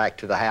went back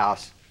to the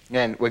house.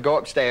 And we go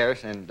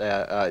upstairs, and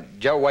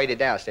Joe waited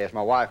downstairs.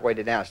 My wife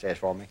waited downstairs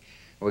for me.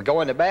 We go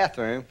in the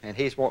bathroom, and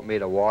he's wanting me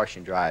to wash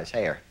and dry his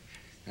hair.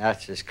 And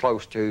that's as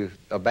close to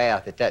a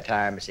bath at that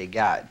time as he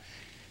got.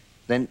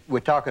 Then we're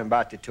talking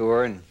about the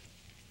tour,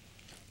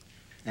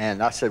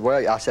 and I said,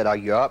 "Well," I said, "Are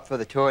you up for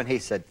the tour?" And he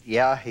said,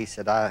 "Yeah." He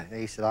said,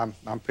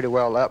 I'm pretty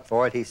well up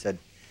for it." He said,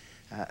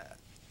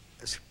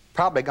 "It's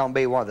probably going to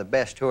be one of the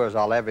best tours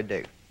I'll ever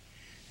do."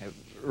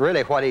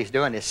 Really, what he's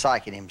doing is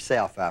psyching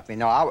himself up. You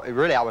know,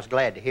 I was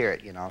glad to hear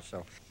it, you know,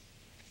 so.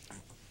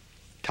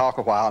 Talk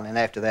a while, and then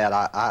after that,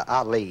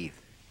 I leave.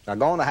 I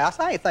go in the house,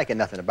 I ain't thinking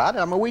nothing about it.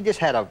 I mean, we just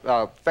had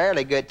a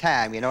fairly good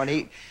time, you know,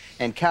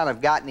 and kind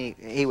of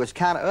he was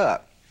kind of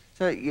up.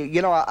 So,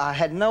 you know, I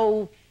had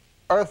no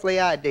earthly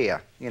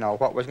idea, you know,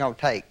 what was going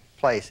to take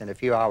place in a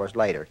few hours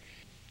later.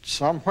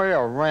 Somewhere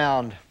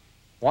around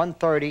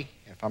 1:30,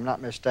 if I'm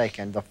not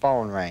mistaken, the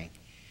phone rang.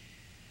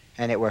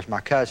 And it was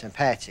my cousin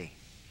Patsy.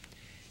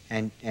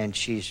 And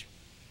she's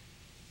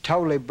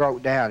totally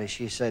broke down, and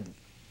she said,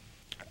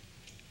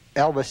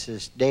 "Elvis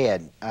is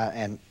dead."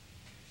 And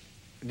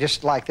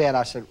just like that,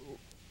 I said,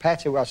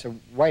 "Patsy," I said,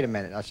 "wait a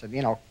minute." I said,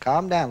 "You know,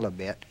 calm down a little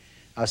bit."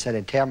 I said,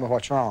 "And tell me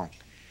what's wrong."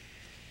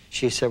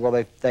 She said,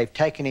 "Well, they've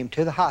taken him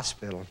to the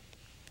hospital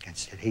and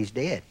said he's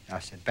dead." I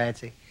said,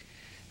 "Patsy,"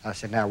 I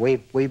said, "now,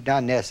 we've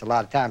done this a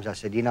lot of times." I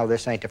said, "You know,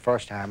 this ain't the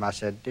first time." I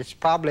said, "It's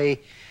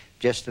probably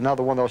just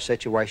another one of those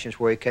situations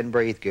where he couldn't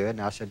breathe good."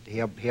 And I said,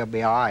 he'll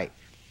be all right.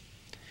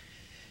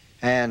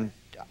 And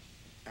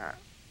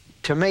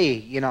to me,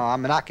 you know, I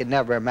mean, I could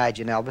never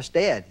imagine Elvis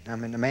dead. I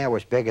mean, the man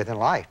was bigger than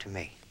life to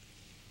me.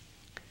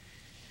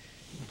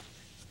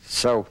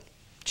 So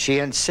she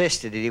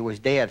insisted that he was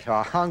dead, so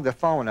I hung the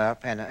phone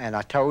up, and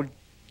I told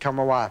my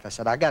wife, I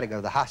said, "I got to go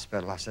to the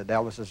hospital." I said,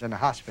 "Elvis is in the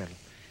hospital."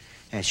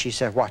 And she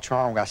said, "What's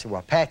wrong?" I said,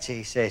 "Well,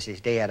 Patsy says he's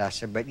dead." I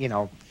said, "But, you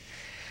know,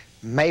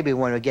 maybe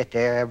when we get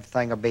there,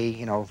 everything will be,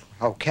 you know,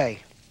 okay."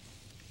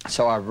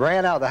 So I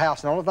ran out of the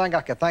house, and the only thing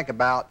I could think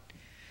about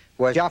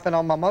was jumping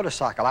on my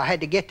motorcycle. I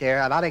had to get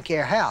there, and I didn't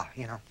care how,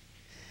 you know.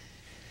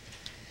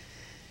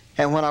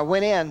 And when I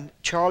went in,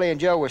 Charlie and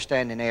Joe were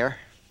standing there,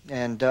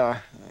 and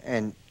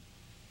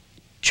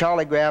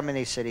Charlie grabbed me and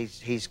he said,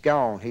 he's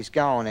gone, he's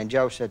gone. And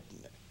Joe said,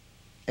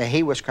 and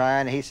he was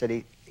crying, and he said,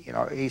 he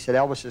said,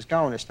 "Elvis is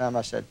gone this time."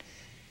 I said,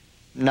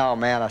 "No,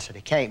 man." I said,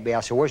 "He can't be." I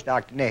said, "Where's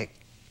Dr. Nick?"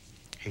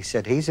 He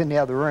said, "He's in the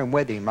other room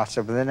with him." I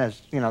said, "Well, then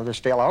there's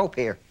still hope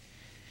here."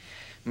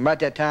 About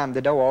that time,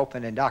 the door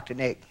opened, and Dr.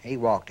 Nick, he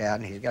walked out,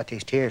 and he's got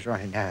these tears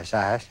running down his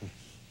eyes. And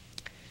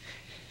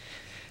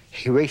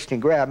he reached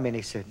and grabbed me, and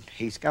he said,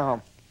 "He's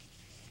gone."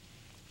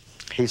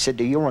 He said,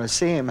 "Do you want to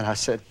see him?" And I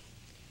said,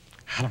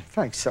 "I don't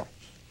think so."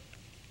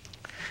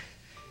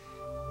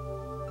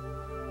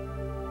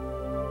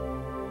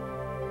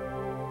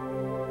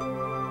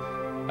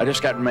 I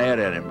just got mad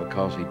at him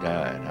because he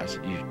died. I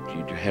said, you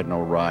had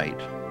no right.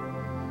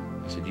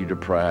 I said, "You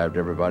deprived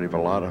everybody of a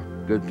lot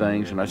of good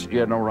things." And I said, "You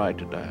had no right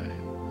to die."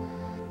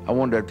 I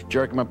wanted to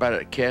jerk him up out of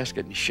the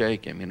casket and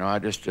shake him. You know, I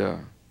just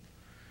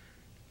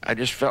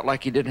felt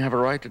like he didn't have a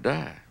right to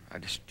die. I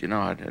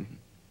didn't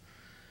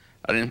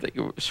think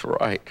it was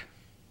right.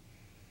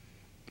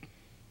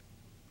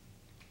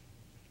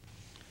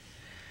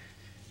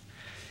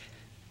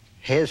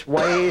 His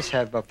ways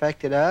have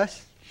affected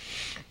us.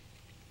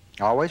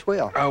 Always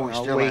will.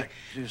 Oh,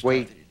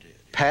 we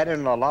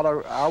pattern a lot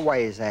of our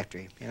ways after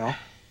him, you know.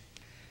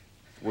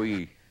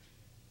 We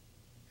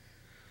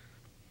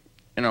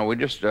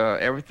just,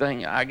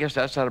 everything, I guess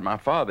outside of my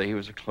father, he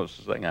was the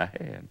closest thing I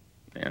had.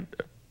 And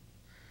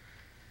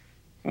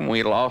when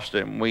we lost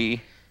him,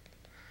 we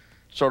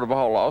sort of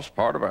all lost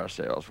part of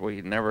ourselves.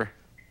 We never,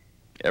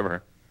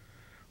 ever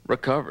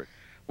recovered.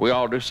 We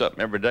all do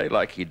something every day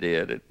like he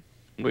did.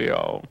 We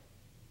all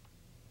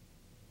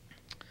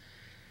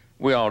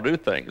do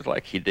things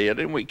like he did,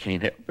 and we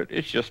can't help it.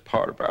 It's just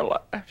part of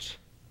our lives.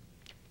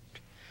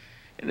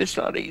 and it's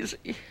not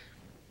easy.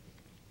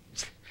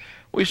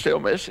 We still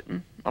miss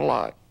him a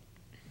lot,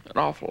 an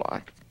awful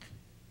lot.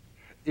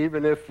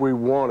 Even if we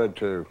wanted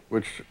to,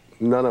 which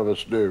none of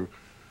us do,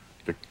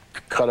 to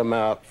cut him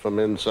out from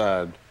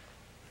inside,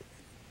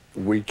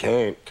 we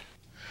can't.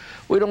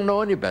 We don't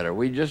know any better.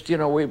 We just, you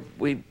know, we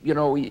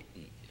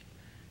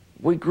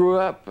grew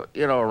up,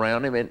 you know,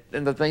 around him,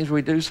 and the things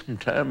we do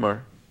sometimes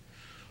are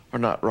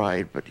not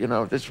right. But, you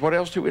know, this, what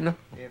else do we know?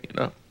 You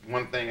know?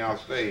 One thing I'll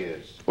say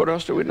is... What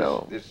else do we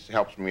know? This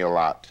helps me a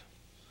lot.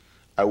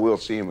 I will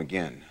see him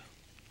again.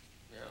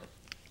 Yeah.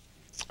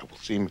 I will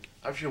see him.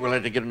 I'm sure we'll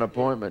have to get an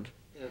appointment.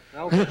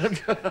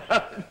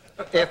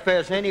 If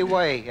there's any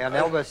way, and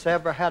Elvis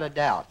ever had a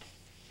doubt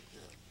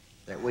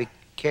that we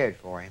cared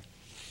for him,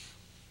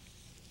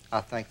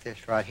 I think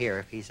this right here,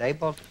 if he's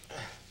able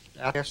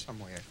out there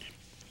somewhere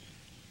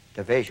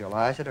to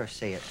visualize it or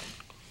see it,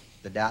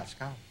 the doubt's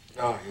gone.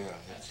 Oh, yeah.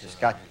 It's just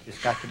got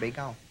to be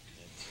gone.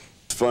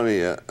 It's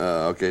funny,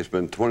 okay, it's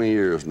been 20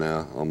 years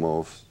now,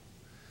 almost.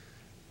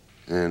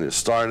 And it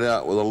started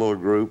out with a little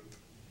group.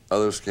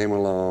 Others came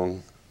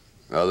along.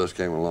 Others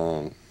came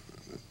along.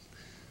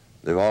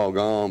 They've all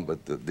gone,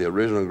 but the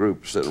original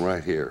group is sitting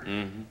right here.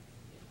 Mm-hmm.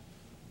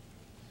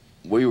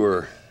 We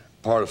were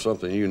part of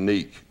something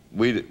unique.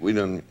 We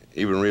didn't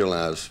even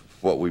realize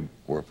what we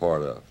were a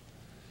part of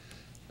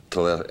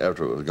until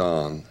after it was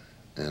gone.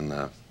 And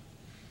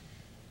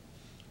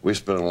we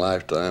spent a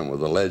lifetime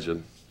with a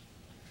legend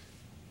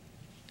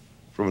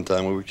from the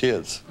time we were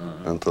kids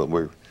until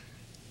we were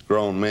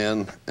grown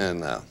men,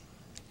 and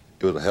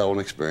it was a hell of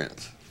an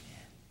experience.